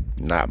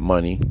 Not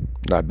money,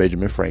 not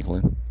Benjamin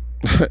Franklin,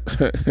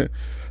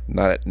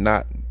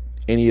 not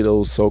any of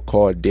those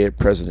so-called dead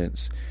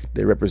presidents.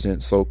 They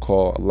represent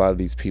so-called a lot of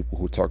these people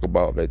who talk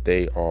about that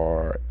they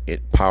are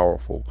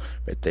powerful,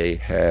 that they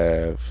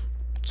have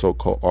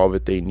so-called all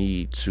that they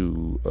need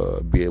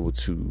to be able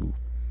to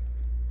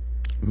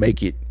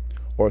make it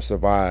or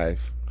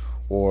survive,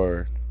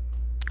 or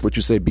what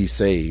you say, be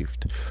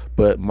saved.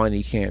 But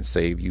money can't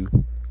save you.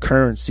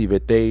 Currency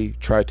that they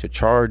try to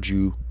charge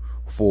you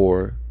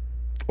for,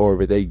 or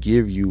that they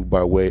give you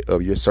by way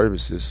of your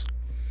services,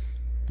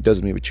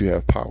 doesn't mean that you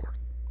have power.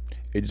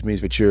 It just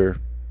means that you're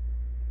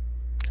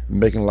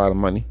making a lot of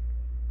money.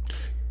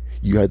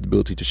 You have the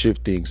ability to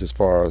shift things as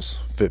far as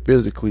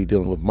physically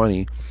dealing with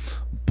money,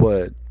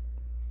 but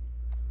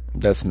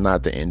that's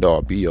not the end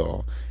all be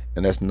all,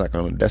 and that's not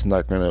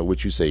gonna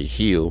what you say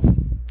heal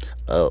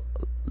a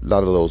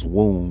lot of those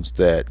wounds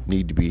that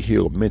need to be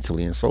healed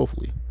mentally and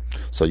soulfully.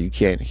 So you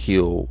can't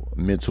heal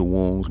mental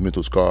wounds,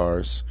 mental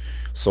scars,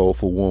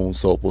 soulful wounds,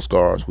 soulful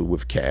scars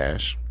with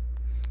cash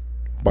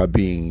by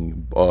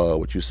being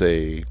what you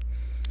say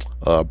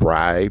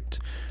bribed.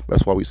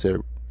 That's why we said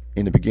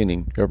in the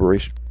beginning,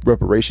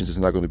 reparations is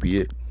not going to be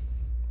it.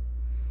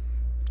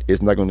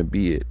 It's not going to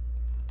be it.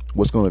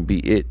 What's going to be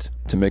it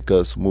to make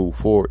us move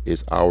forward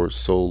is our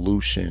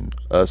solution,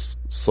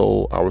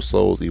 our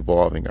souls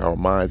evolving, our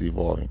minds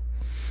evolving,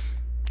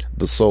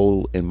 the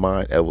soul and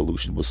mind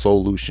evolution, the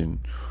soul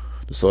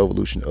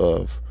evolution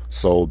of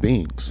soul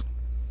beings,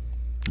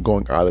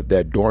 going out of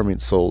that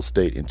dormant soul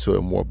state into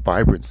a more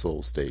vibrant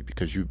soul state,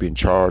 because you've been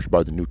charged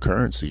by the new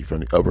currency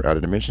from the upper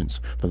outer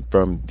dimensions,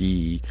 from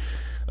the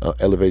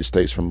elevated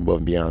states from above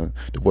and beyond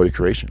the void of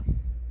creation.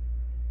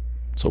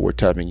 So we're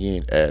tapping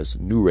in as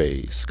new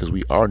rays, because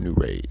we are new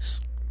rays.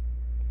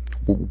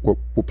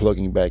 We're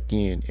plugging back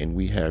in, and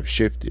we have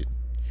shifted.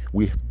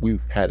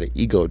 We've had an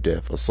ego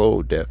death, a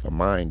soul death, a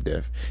mind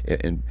death,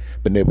 and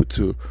been able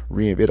to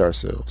reinvent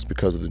ourselves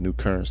because of the new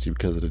currency,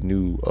 because of the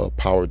new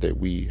power that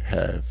we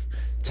have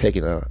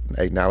taken an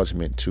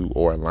acknowledgement to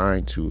or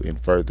aligned to, and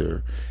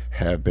further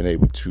have been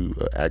able to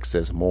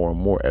access more and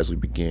more as we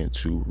begin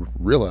to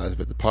realize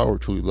that the power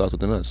truly lies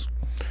within us.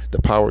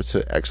 The power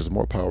to access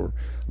more power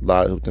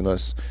lies within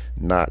us,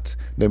 not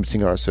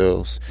limiting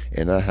ourselves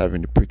and not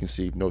having the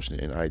preconceived notion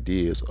and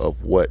ideas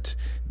of what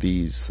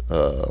these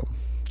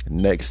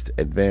next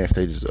advanced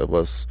stages of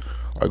us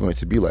are going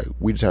to be like.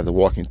 We just have to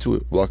walk into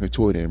it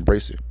and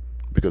embrace it,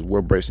 because we're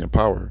embracing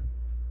power,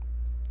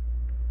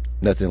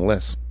 nothing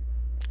less.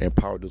 And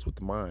power deals with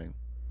the mind,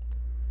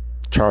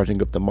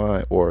 charging up the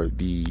mind, or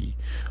the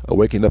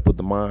waking up of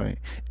the mind,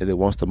 and then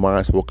once the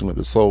mind's woken up,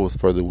 the soul is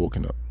further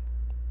woken up,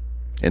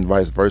 and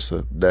vice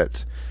versa.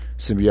 That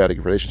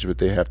symbiotic relationship that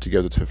they have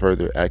together to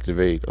further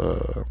activate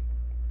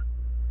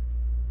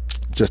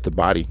just the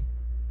body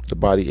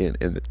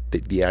and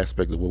the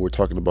aspect of what we're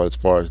talking about as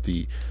far as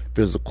the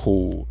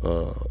physical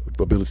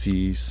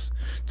abilities,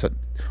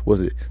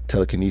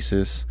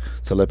 telekinesis,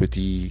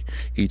 telepathy,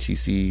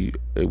 etc.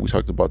 We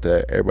talked about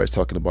that. Everybody's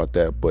talking about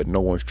that, but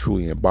no one's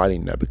truly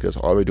embodying that, because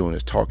all they're doing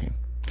is talking.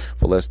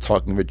 The less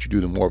talking that you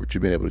do, the more that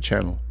you've been able to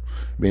channel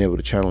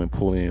and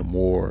pull in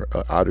more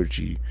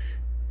energy,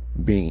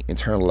 being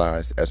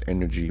internalized as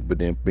energy, but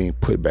then being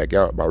put back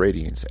out by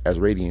radiance as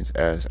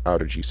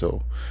outergy.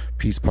 So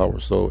peace, power,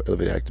 soul,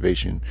 elevated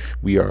activation.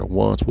 We are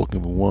ones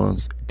walking for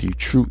ones, the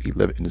true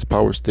 11 in this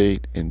power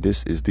state, and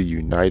this is the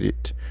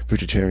United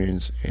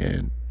Futuritarians,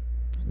 and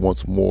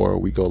Once more,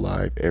 we go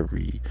live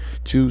every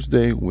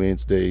Tuesday,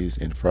 Wednesdays,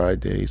 and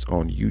Fridays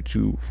on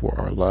YouTube for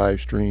our live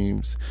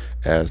streams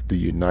as the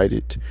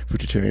United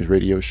Futuritarians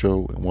Radio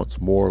Show. And once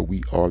more,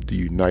 we are the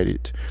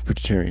United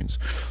Futuritarians.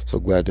 So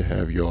glad to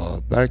have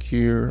y'all back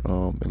here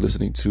and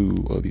listening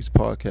to these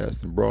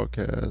podcasts and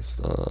broadcasts.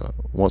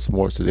 Once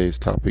more, today's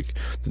topic,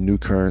 the new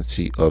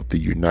currency of the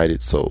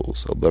United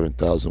Souls,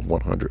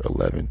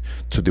 11,111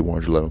 to the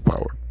 111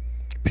 power.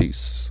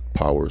 Peace,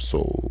 power,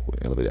 soul,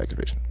 and elevate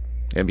activation,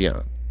 and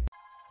beyond.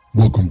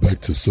 Welcome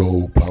back to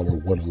Soul Power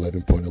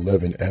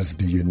 111.11 as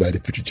the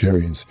United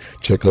Futuritarians.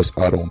 Check us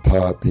out on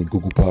Podbean,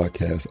 Google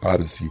Podcasts,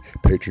 Odyssey,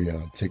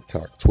 Patreon,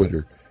 TikTok,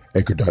 Twitter,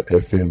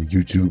 Anchor.fm,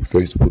 YouTube,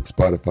 Facebook,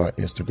 Spotify,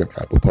 Instagram,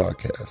 Apple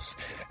Podcasts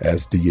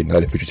as the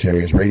United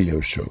Futuritarians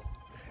Radio Show,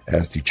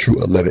 as the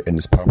true 11 in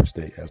this power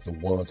state, as the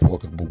ones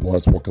walking with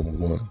ones walking with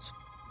ones.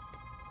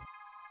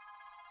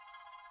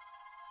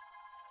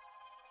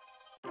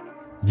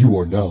 You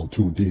are now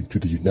tuned in to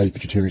the United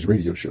Futuritarians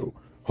Radio Show,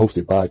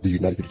 hosted by the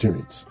United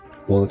Futuritarians.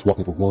 Ones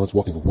walking for ones,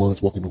 walking for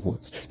ones, walking for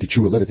ones. The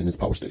true 11 in this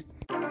power state.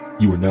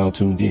 You are now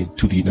tuned in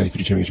to the United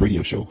Futuritarians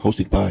Radio Show,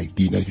 hosted by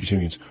the United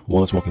Futuritarians.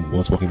 Ones walking for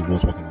ones, walking for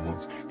ones, walking for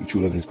ones. The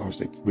true 11 in this power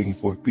state, bringing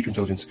forth future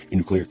intelligence and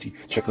new clarity.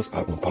 Check us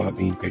out on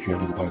Podbean, Patreon,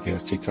 Google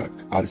Podcasts, TikTok,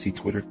 Odyssey,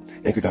 Twitter,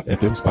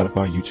 Anchor.fm,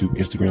 Spotify, YouTube,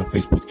 Instagram,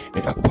 Facebook,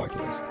 and Apple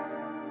Podcasts.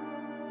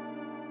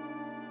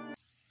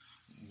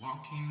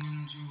 Walking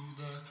into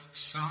the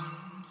sun.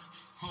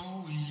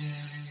 Oh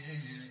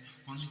yeah,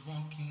 one's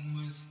walking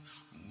with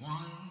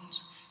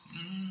ones,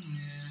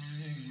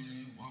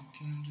 yeah,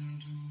 walking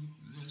into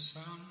the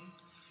sun.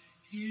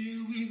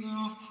 Here we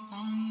go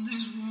on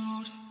this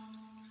road,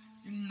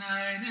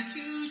 United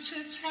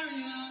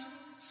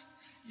Futuritarians,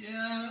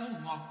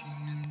 yeah,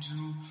 walking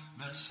into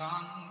the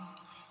sun.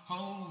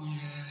 Oh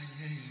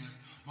yeah,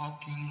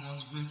 walking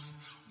ones with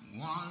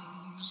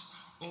ones.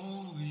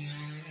 Oh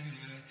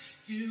yeah,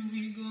 here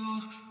we go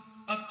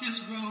up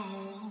this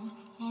road.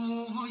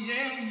 Oh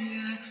yeah,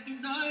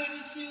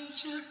 United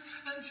Future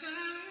and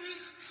Terry.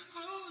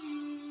 Oh,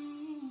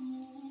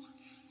 you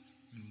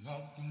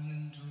walking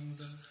into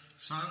the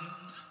sun.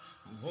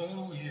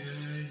 Oh yeah.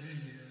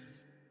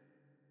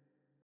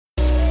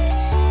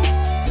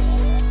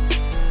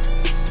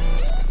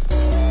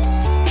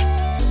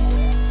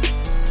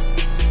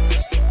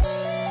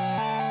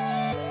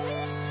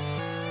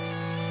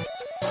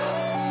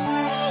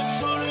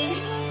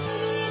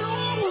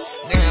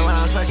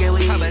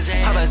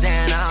 Papa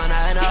Zan all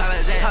night up.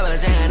 Papa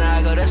Zan,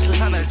 I go to sleep.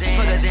 Fuck a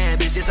Zan,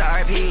 bitch, this a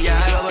RP. Yeah,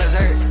 I go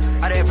berserk.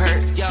 I did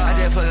perk. Yo, I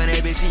just fuck on that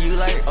bitch and you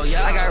lurk. Oh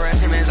yeah, I got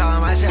Russians all on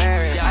my shirt.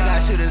 I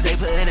got shooters, they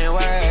putting in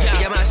work.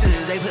 Yeah, my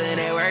shooters, they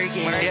putting in work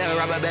in. Yeah,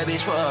 rob a bad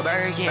bitch for a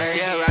Birkin.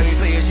 Yeah, rob you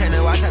for your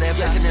channel. Watch how that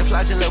flashing and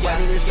flashing. Look, I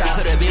need to stop.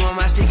 Put a beam on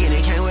my stick and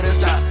it came with a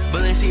stop.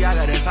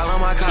 Balenciaga, that's all on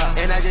my car.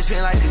 And I just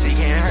spent like 60,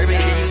 can't hurt me.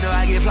 You know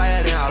I get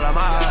flyer than all of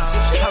my hoes.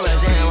 Papa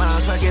Zan when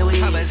I'm smoking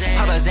weed. Papa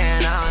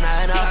Zan all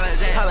night up.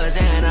 Papa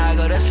Zan, I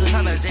go to sleep.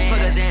 Fuck a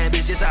Zan,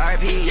 bitch, this a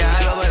RP. Yeah,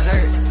 I go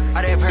berserk.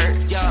 I did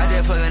perk. Yo, I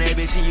just fuck on that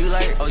bitch and you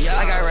lurk. Oh yeah,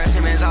 I got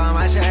Russians all on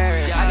my shirt.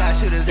 I got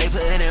shooters, they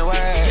putting in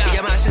work. Yeah,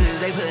 my shooters,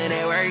 they putting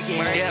in work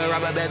in. Yeah,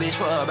 rob a bad bitch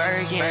for a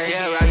Birkin.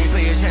 Yeah, rob you for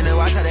your channel.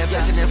 Watch how that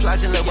flashing and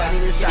flashing. Look, I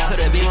need to stop.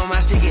 Put a beam on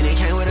my stick and it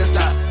came with a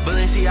stop.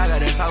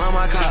 Balenciaga, that's all on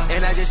my car.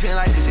 And I just spent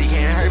like 60,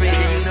 can't hurt me.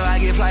 You know I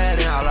get flyer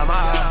than all of my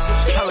hoes.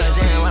 Papa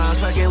Zan when I'm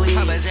smoking weed.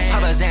 Papa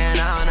Zan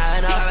all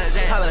night up.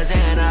 Papa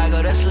Zan, I go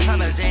to sleep. Fuck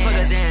a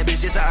Zan,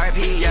 bitch, this a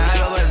RP. Yeah, I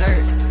go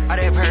berserk. I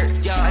did perk.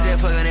 Yo, I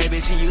just fuck on that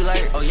bitch and you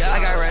lurk. Oh yeah, I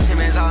got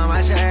Russians all on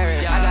my shirt.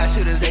 I got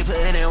shooters, they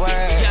putting in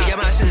work. Yeah,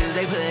 my shooters,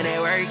 they putting in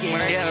work in.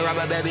 Yeah, rob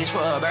a bad bitch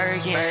for a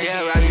Birkin.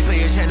 Yeah, rob you for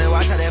your channel.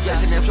 Watch how that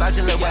flashing and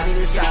flashing. Look, I need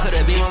to stop. Put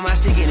a beam on my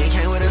stick and it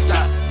came with a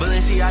stop.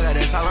 Balenciaga,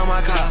 that's all on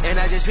my car. And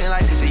I just spent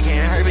like 60,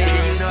 can't hurt me.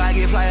 You know I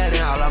get flyer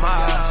than all of my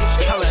hoes.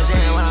 Papa Zan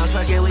when I'm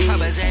smoking weed.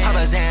 Papa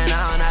Zan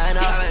all night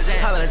up.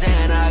 Papa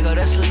Zan, I go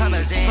to sleep. Fuck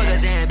a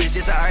Zan, bitch,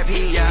 this a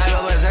RP. Yeah, I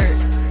go berserk.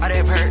 I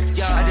did perk.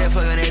 Yo, I just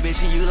fuck on that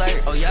bitch and you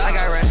lurk. Oh yeah, I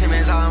got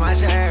Russians all on my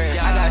shirt. I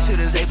got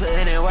shooters, they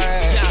putting in work.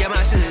 Yeah,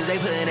 my shooters, they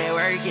putting in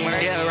work in.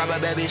 Yeah, rob a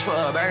bad bitch for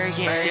a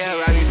Birkin. Yeah,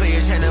 rob you for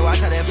your channel.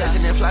 Watch how that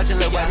flashing and flashing.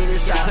 Look, I need to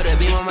stop. Put a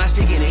beam on my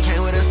stick and it came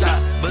with a stop.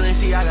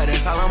 Balenciaga,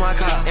 that's all on my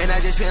car. And I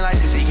just spent like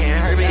 60,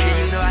 can't hurt me.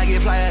 You know I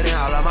get flyer than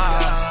all of my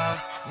hoes.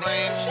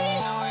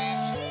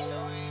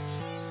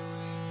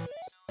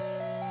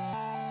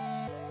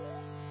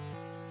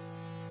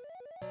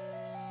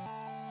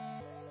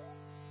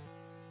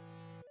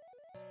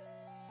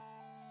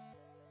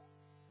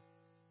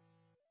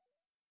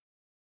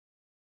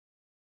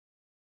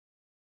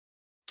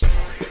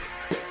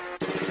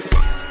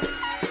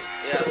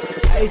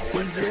 Hey,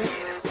 CJ.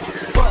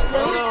 Fuck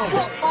on,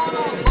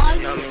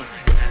 you know me.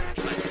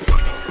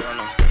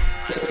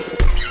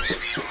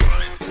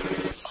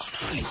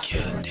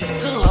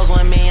 Two hoes,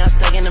 1 million, I'm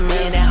stuck in the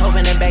million. That hope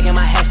in the back of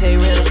my hat say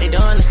riddle. They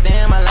don't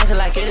understand my life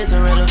like it is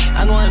a riddle.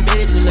 I'm going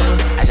big too little.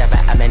 I drop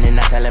out, I been in,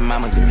 I telling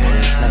mama good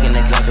riddle. Snuck in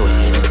the Glock, do it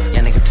hit it.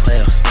 Young nigga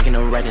 12, sneaking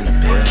the right in the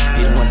bill.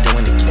 He the one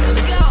doing the kill.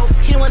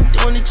 He the one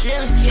doing the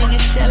drill. He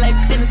get shot like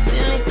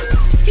penicillin.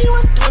 He the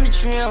one doing the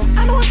drill.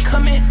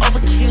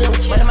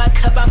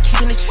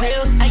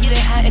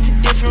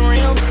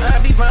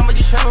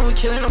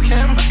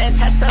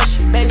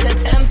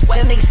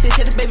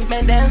 the baby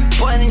bandana.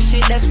 Boy, and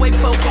shit, that's way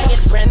before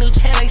past. Brand new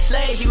chain like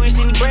Slade, he rich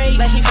and he brave.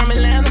 Like he from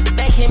Atlanta.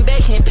 Backhand,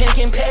 pen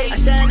can pay. I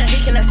shine now, he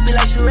cannot spit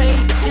like charade.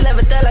 She love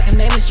it there like her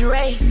name is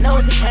Jeray. No,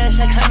 it's a challenge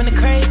like climbing the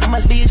crate. I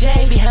must be a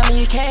J, behind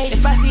me a K.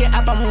 If I see it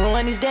up, I'ma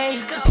ruin these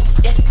days.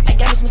 Yeah, I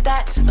got me some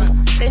thoughts.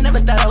 They never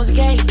thought I was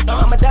gay. No,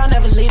 I'm a down,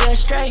 never lead her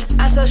astray.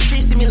 I saw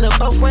streets, see me look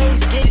both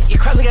ways. Get it, your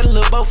crossing gotta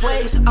look both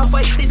ways.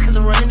 Off-white cleats, cause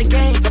I'm running the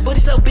game. My booty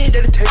so big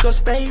that it take up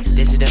space.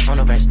 This is the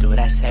universe, do what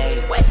I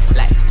say. What?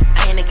 Like,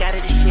 I ain't the guy to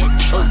this shit.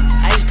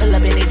 I just pull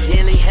up in the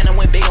jelly, and I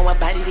went big on my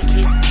body to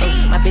kid.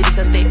 My baby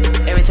so thick,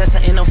 every time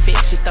something don't fit,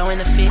 she throwing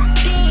a fit.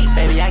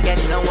 Baby, I got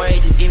you, don't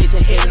worry, just give me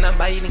some head and I'll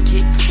buy you the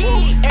kicks.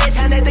 Every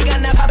time they think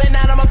I'm not popping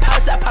out, I'ma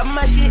pop, stop popping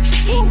my shit.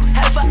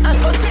 Had for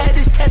unsupposed pad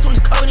this test when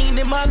it's codeine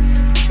in my.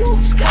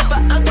 Had for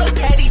unsupposed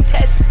patty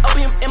test,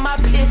 opium in my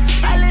piss.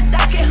 I let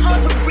Doc get home,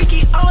 some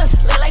Ricky Owens,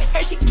 look like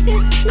Hershey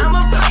Kiss. I'm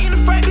a buy in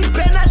the front, bitch,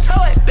 better not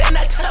tow it, better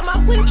not tell my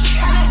window.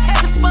 Tryna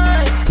have some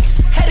fun,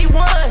 heady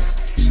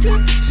ones.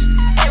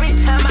 Every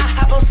time I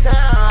hop on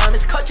some,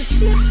 it's culture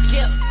shift.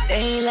 Yeah. They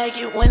ain't like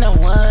it when I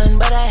won,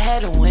 but I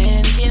had to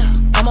win. Yeah.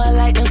 I'ma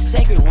like them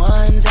sacred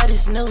ones out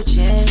this new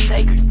gen.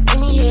 Sacred. Give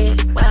me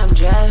it while I'm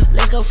driving.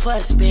 Let's go for a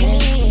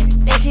spin.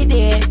 Then she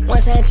did.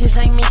 One side just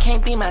like me,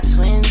 can't be my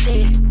twin.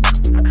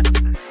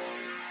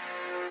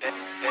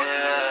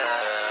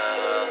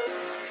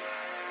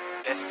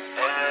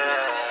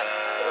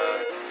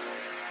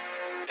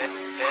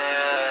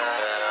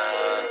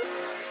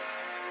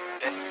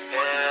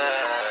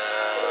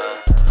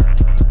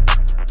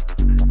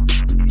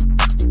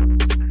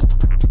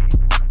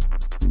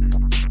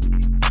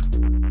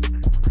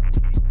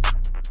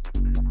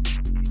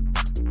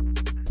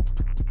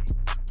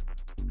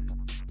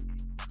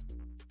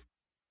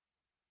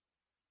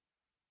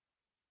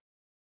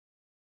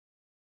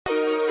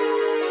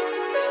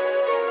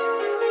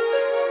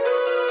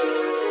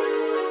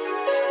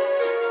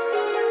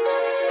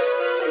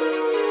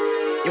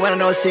 You wanna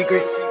know a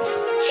secret?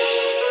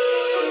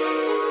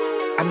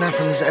 I'm not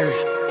from this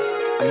earth.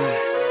 I'm not.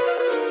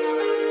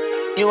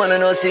 You wanna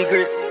know a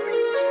secret?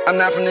 I'm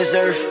not from this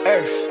earth.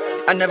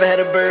 I never had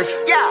a birth.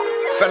 Yeah.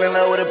 Fell in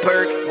love with a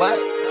perk. What?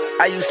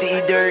 I used to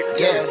eat dirt.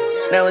 Yeah.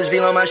 Now it's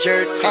veal on my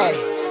shirt. Hey.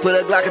 Put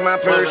a Glock in my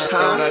purse.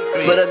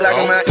 Put a Glock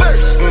in my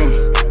purse.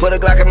 Put a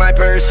Glock in my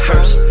purse.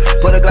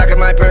 Put a Glock in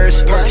my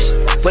purse.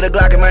 Put a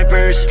Glock in my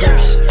purse.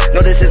 No,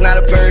 this is not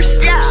a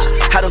purse.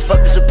 How the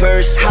fuck is a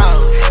purse? How?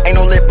 Ain't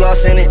no lip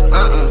gloss in it.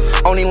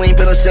 Only lean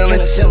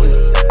penicillin.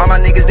 All my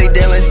niggas, they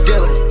dealin'.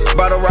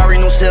 Bought a Rari,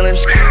 no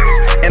ceilings.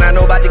 And I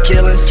know about the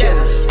killings.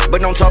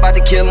 But don't talk about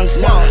the killings.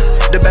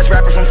 The best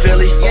rapper from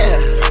Philly.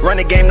 Run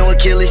the game, no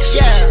Achilles.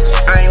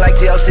 I ain't like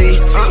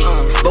TLC.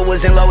 But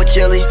was in love with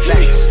Chili.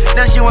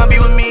 Now she wanna be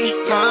with me.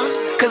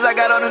 Cause I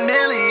got all the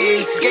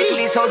millies. Skate through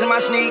these hoes in my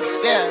sneaks.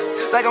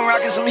 Like I'm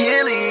rocking some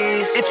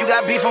Heelys. If you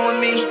got beef on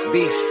with me,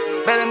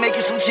 better make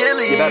you some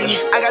chili.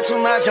 I got too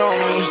much on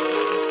me.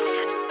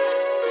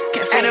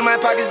 And in my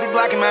pockets, the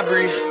Glock in my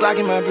brief. Glock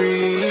in my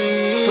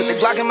brief. Put the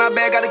Glock in my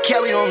bag, got a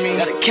Kelly on me.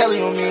 Got a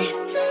Kelly on me.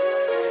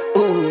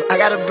 Ooh, I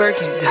got a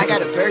Birkin. I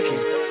got a Birkin.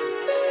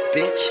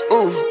 Bitch.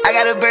 Ooh, I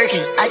got a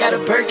Birkin. I got a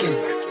Birkin.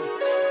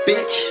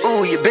 Bitch.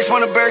 Ooh, your bitch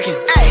want a Birkin.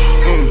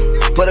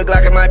 Ay. Put a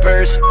Glock in my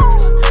purse.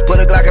 Put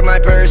a Glock in my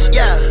purse.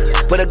 Yeah.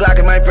 Put a Glock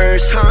in my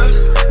purse.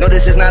 No,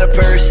 this is not a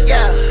purse.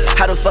 Yeah.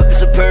 How the fuck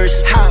is a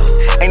purse? How?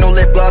 Ain't no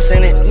lip gloss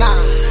in it. Nah.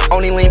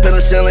 Only lean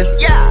penicillin.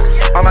 Yeah.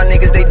 All my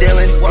niggas, they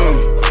dealin'.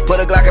 Put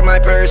a Glock in my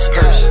purse.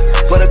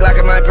 Put a Glock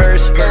in my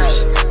purse.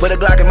 Put a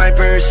Glock in my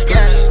purse.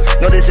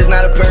 No, this is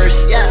not a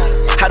purse. Yeah.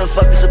 How the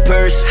fuck is a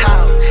purse?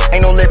 How?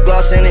 Ain't no lip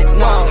gloss in it.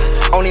 No.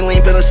 Only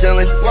lean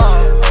penicillin.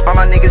 All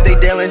my niggas, they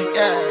dealin'.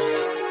 Yeah.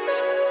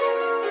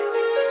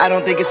 I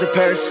don't think it's a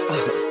purse.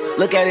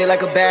 Look at it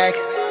like a bag.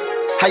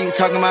 How you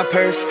talking my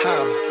purse?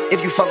 How?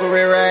 If you fuck with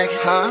rear rag,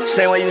 huh?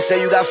 Same way you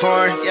say you got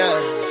foreign. Yeah.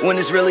 When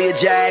it's really a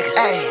jag.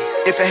 Ay.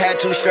 If it had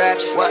two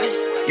straps, what?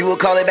 You would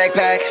call it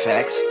backpack.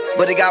 Facts.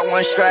 But it got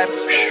one strap.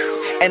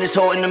 And it's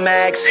holding the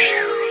mags.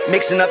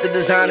 Mixing up the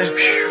designer.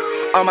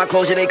 All my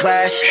clothes, yeah, they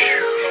clash.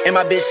 And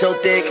my bitch so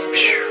thick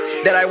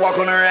that I walk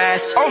on her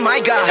ass. Oh my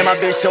God. And my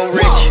bitch so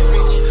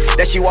rich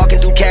that she walking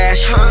through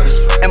cash.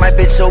 And my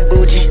bitch so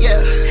bougie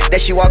that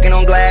she walking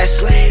on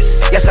glass.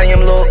 Yes, I am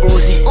Lil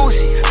Uzi.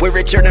 We're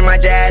richer than my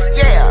dad.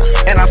 Yeah.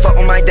 And I fuck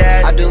with my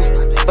dad. I do.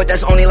 But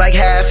that's only like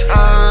half.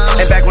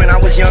 And back when I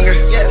was younger,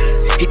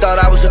 he thought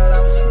I was a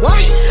what?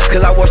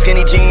 Cause I wore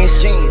skinny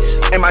jeans.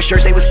 And my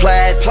shirts, they was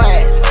plaid.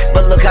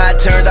 But look how it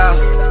turned out.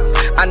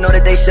 I know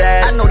that they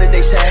sad.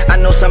 I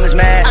know some is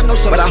mad.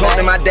 But I hope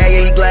that my dad,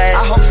 yeah, he glad.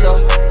 I hope so.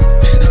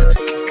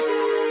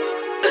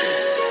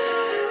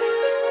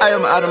 I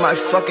am out of my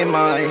fucking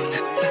mind.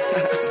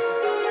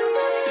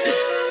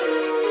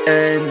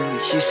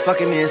 And she's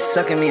fucking me and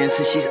sucking me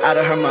until she's out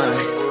of her mind.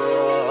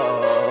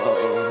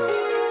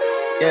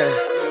 Yeah.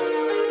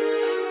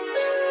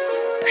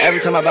 Every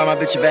time I buy my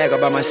bitch a bag, I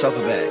buy myself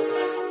a bag.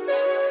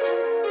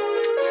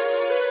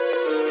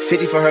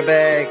 50 for her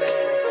bag,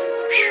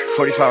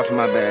 45 for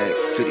my bag,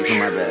 50 for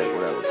my bag,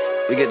 whatever.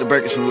 We get the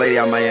Birkins from the lady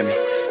out of Miami.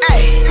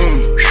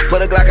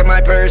 Put a Glock in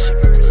my purse.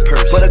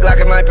 Put a Glock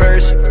in my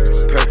purse.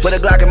 Put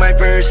a Glock in my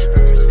purse.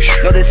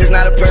 No, this is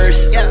not a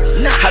purse.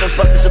 How the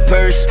fuck is a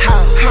purse?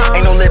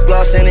 Ain't no lip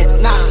gloss in it.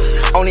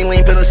 Only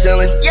lean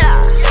penicillin.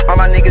 All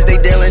my niggas, they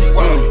dealing.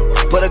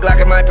 Put a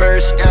Glock in my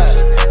purse.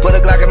 Put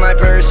a Glock in my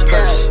purse.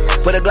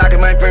 Put a Glock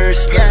in my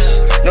purse.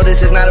 No,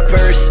 this is not a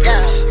purse.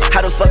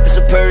 How the fuck is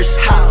a purse?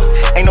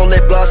 Ain't no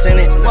lip gloss in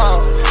it.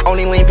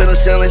 Only lean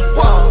penicillin.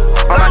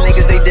 All my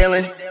niggas, they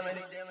dealing.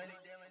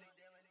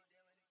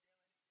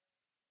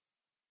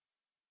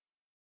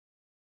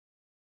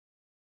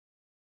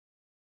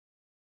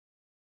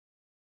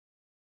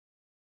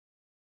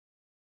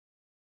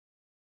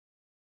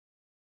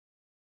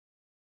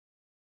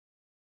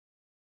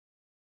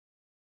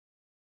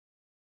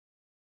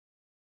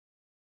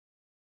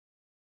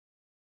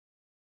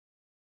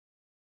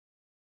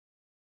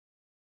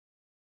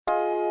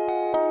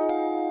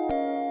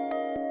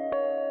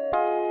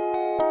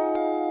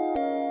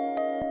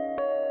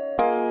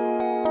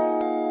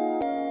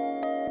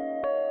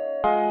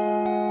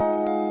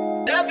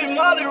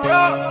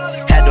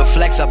 Had to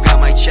flex up, got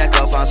my check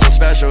up on some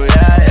special,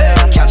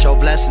 yeah. Count your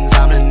blessings,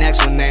 I'm the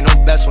next one, ain't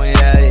no best one,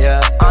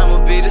 yeah.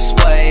 I'ma be this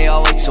way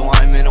all the way till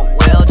I'm in a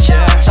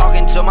wheelchair.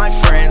 Talking to my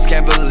friends,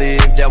 can't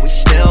believe that we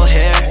still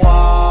here.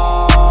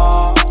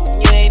 Whoa,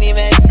 you ain't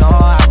even know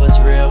I was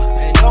real.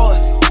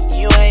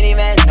 You ain't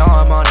even know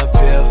I'm on a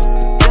pill.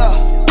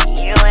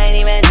 You ain't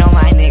even know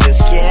my niggas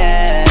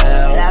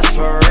kill. That's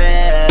for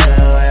real,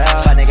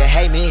 yeah. Fuck nigga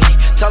hate me,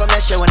 told him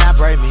that shit when I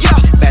break me.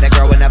 Better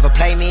girl would never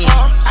play me.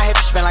 I hit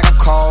the spin like I'm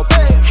cold.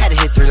 Had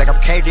to hit 3 like I'm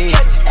KD.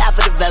 I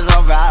put the best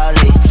on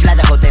Raleigh. Fly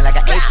the whole thing like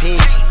an AP.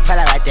 Fly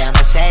like damn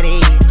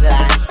Mercedes.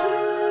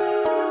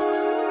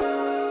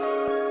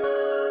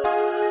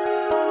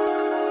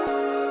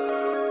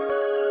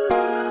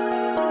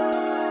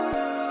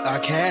 I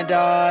can't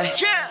die.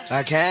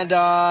 I can't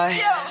die.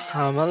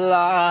 I'm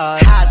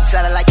alive. Eyes a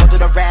satellite, go through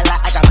the red light.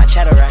 I got my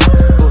cheddar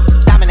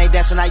right. Dominate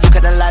dancing now, you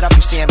could've light up.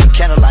 You see him in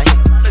candlelight.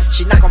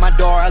 She knock on my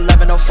door,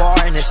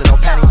 11:04, and it's a no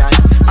panty night.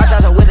 I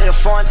tell her with it a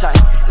foreign type.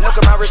 Look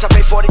at my wrist, I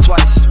pay 40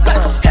 twice.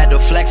 Had to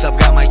flex up,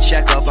 got my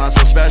check up on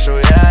some special,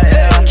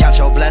 yeah. Count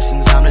your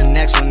blessings, I'm the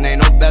next one,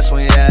 ain't no best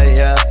one,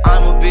 yeah.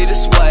 I'ma be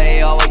this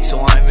way all the way till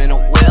I'm in a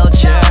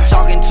wheelchair.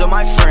 Talking to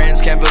my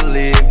friends, can't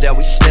believe that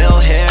we still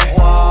here.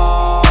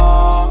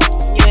 Whoa,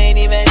 you ain't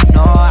even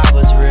know I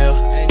was real.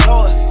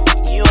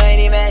 You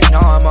ain't even know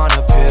I'm on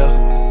a pill.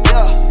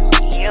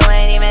 You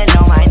ain't even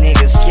know my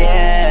niggas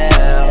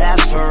kill.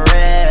 That's for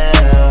real.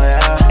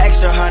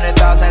 Extra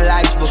 100,000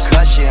 likes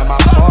because she in my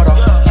photo.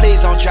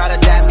 Please don't try to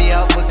dap me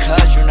up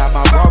because you're not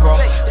my bro.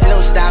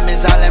 Loose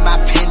diamonds all in my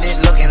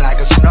pendant, looking like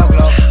a snow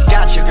globe.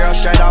 Got your girl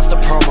straight off the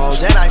promo,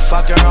 then I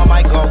fucked her on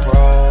my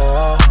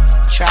GoPro.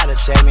 Try to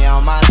take me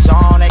on my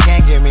zone, they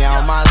can't get me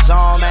on my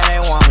zone. Man, they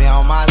want me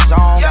on my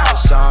zone. Got a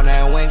song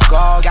that went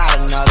gold, got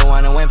another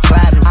one that went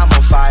platinum. I'm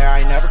on fire, I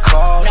ain't never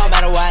cold. No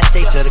matter what, I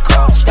stay to the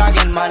core. Start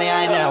getting money,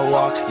 I ain't never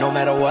walk. No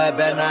matter what,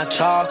 better not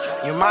talk.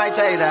 You might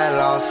take that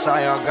loss, saw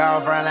your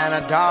girlfriend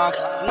and a dog.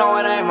 No,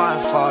 it ain't my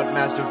fault,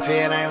 Master P,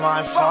 it ain't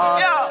my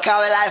fault.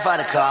 Call it life for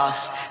the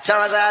cost,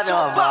 turn us out to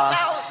a boss.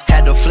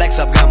 Had to flex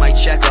up, got my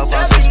check up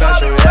on some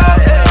special,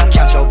 yeah.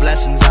 Count your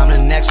blessings, I'm the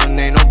next one,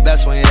 ain't no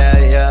best one,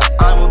 yeah.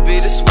 I'ma be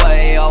this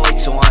way all the way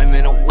till I'm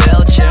in a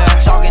wheelchair.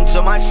 Talking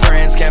to my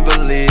friends, can't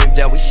believe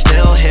that we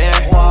still here.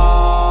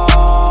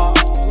 Whoa,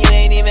 you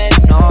ain't even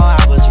know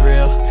I was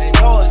real.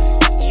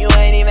 You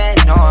ain't even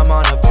know I'm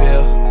on a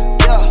pill.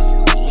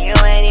 You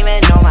ain't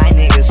even know my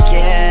niggas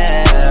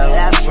kill.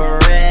 That's for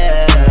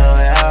real,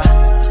 yeah.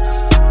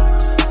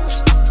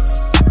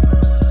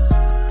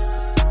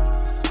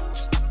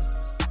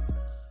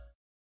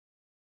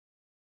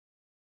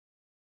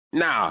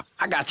 Nah,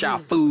 I got y'all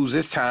fools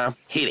this time.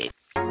 Hit it.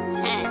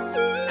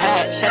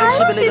 Hey, shut that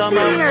shit, Billy, go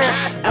move.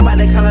 I'm about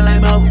to call it like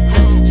Mo.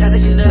 Shut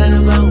that shit, let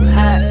him go.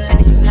 Hey,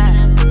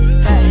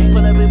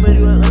 pull up, baby,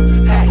 go.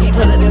 He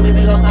pull up,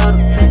 baby, go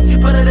photo. He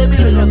pull up,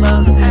 baby, go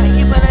photo.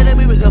 He pull up,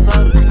 baby, go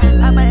photo.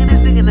 I'm biting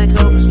this nigga like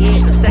cobras.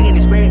 I'm stacking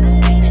this bread.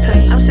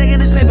 I'm stacking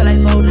this paper like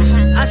folders.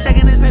 I'm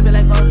stacking this paper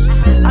like folders.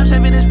 I'm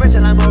saving this bread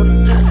till I'm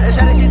older.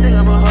 Shut that shit, think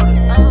I'm a holder.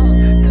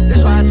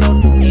 That's why I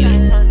told him.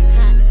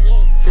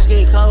 It's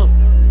getting cold.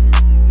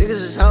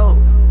 Niggas is old.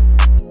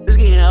 It's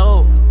getting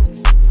old.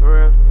 For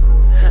real.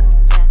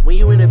 When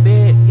you in the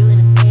bed,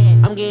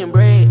 I'm getting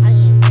bread.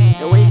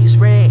 The way you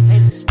spread.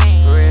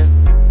 For real.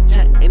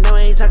 And no,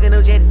 I ain't talking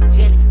no jetty.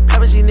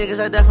 Promise you niggas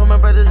I die for my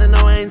brothers. And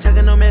no, I ain't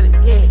talking no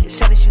melody.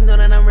 Shot that she know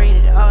that I'm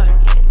rated R.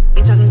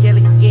 Ain't talking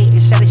jelly.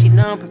 It's shot that she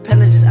know I'm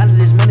propelling just out of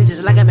this money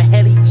just like I'm a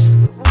heli.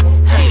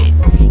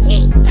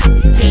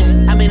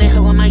 I'm in the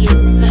hell with my youth.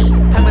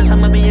 Promise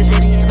I'm up in your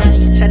city.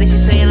 Shot that she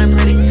saying I'm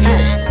pretty.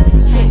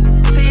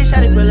 Tell your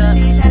shawty pull up.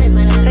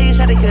 Tell your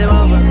shawty cut him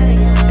over.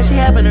 And she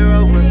having her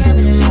over.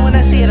 She when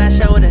I see it, I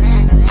showed her.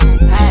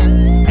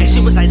 And she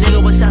was like,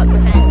 nigga, what's up?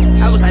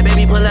 I was like,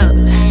 baby, pull up.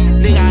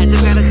 Nigga, I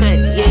just got a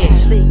cut. Yeah,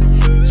 sleek,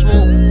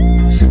 smooth.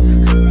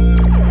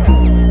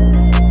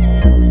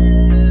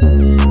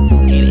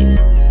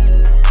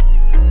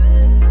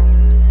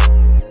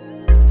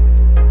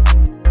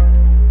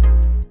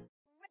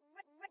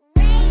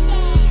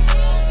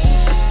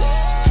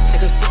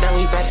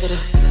 to the.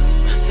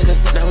 Took a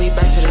sip, now we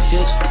back to the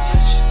future.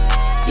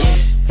 Yeah.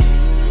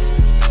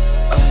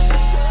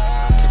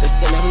 Took a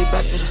sip, now we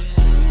back to the.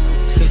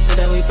 Took a sip,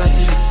 now we back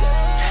to the.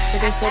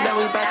 Took a sip, now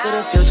we back to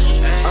the future.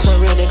 I'm a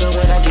real nigga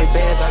when I get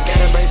bands. I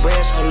gotta break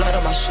bread, show love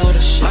to my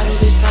shooter. My new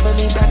bitch topping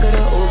me back of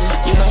the Uber.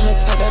 You know her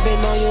type, that bitch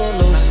know you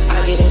a loser.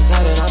 I get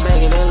inside and I'm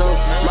banging it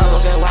loose. My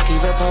look at Wacky,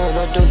 rip home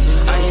Medusa.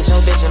 I hit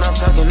your bitch and I'm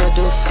talking the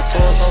deuce.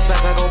 Going so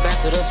fast, I go back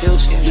to the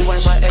future. You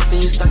ain't my ex,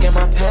 then you stuck in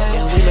my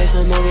past. We made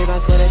some movies, I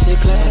swear that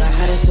shit class. I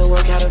had it to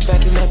work out and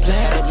vacuum that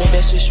blast. Make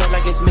that shit short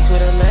like it's mixed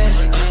with a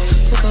last.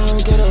 Took her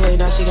home getaway,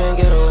 now she can't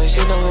get away. She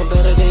know I'm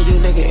better than you,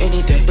 nigga,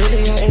 any day.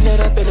 Really, I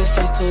ended up in this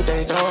place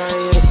today. No, I ain't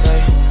here to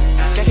stay.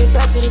 Gotta get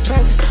back to the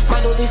present. My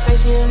little bitch say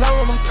she in love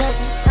with my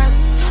presence.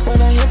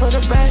 When I hit from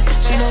the back,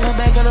 she know I'm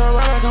back on the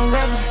run like I'm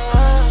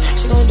reverend.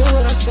 She gon' do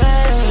what I say.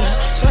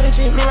 Try to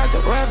treat me like the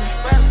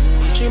reverend.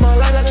 Treat my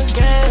life like a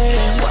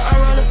game. Well, I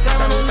run the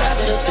sound, I'm back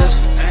to the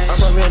future. I'm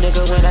a real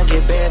nigga when I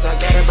get bands. I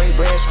gotta break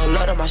bread, show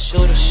love to my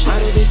shooter. My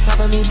little bitch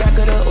topping me back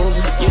of the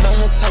Uber. You know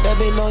her type, that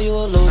bitch know you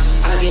a loser.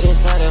 I get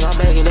inside and I'm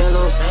banging it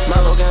loose. My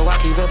look at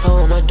Wacky, rip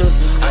home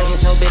Medusa. I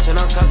hit your bitch and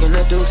I'm talking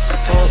the deuce.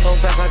 Going so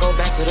fast, I go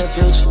back to the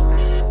future.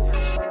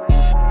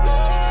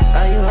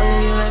 Are you home,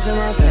 you left in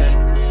my past?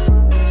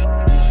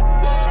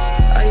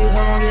 Are you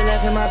home, you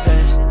left in my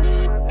past?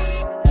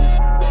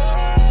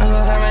 I'm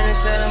gon' hide right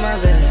inside of my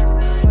bed.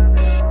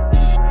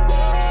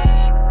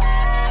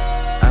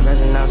 I'm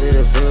messing out to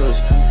the views.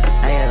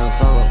 I got no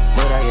phone,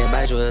 but I can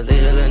bite you a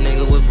little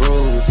nigga with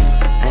bruise.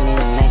 I need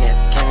a nigga,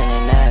 Kevin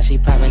and now she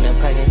popping the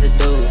pregnancy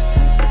dude.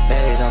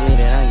 Babies on me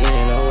that I'm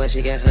getting nowhere.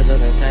 She got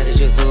hustles inside the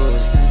jacuzzi.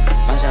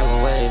 My job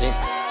was wetter than,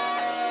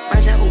 my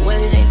job was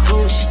wetter than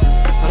Gucci.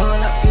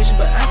 Blowing up future,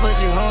 but I put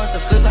you on so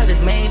flip like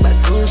it's made by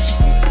Gucci.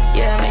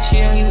 Yeah, I make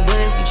sure on you, but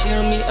if you cheat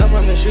on me, I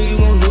promise you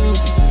gon'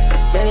 lose me.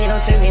 Baby,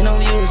 don't take me, don't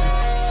use me.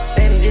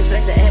 Baby, just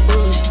flex and act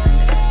bougie.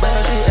 But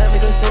don't you ever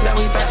get sick, now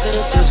we back to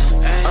the future.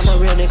 I'm a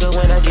real nigga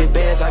when I get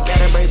bands. I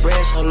gotta break bread,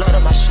 show love to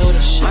my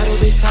shooter. My new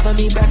bitch topping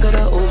me back of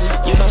the Uber.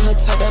 You know her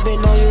type, that bitch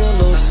know you a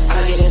loser.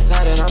 I get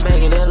inside and I'm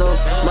banging it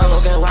loose. My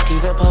look at Wacky,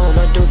 rip home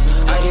Medusa.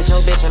 I hit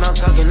your bitch and I'm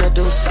talking the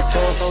deuce.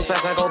 Going so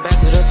fast, I go back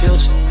to the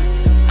future.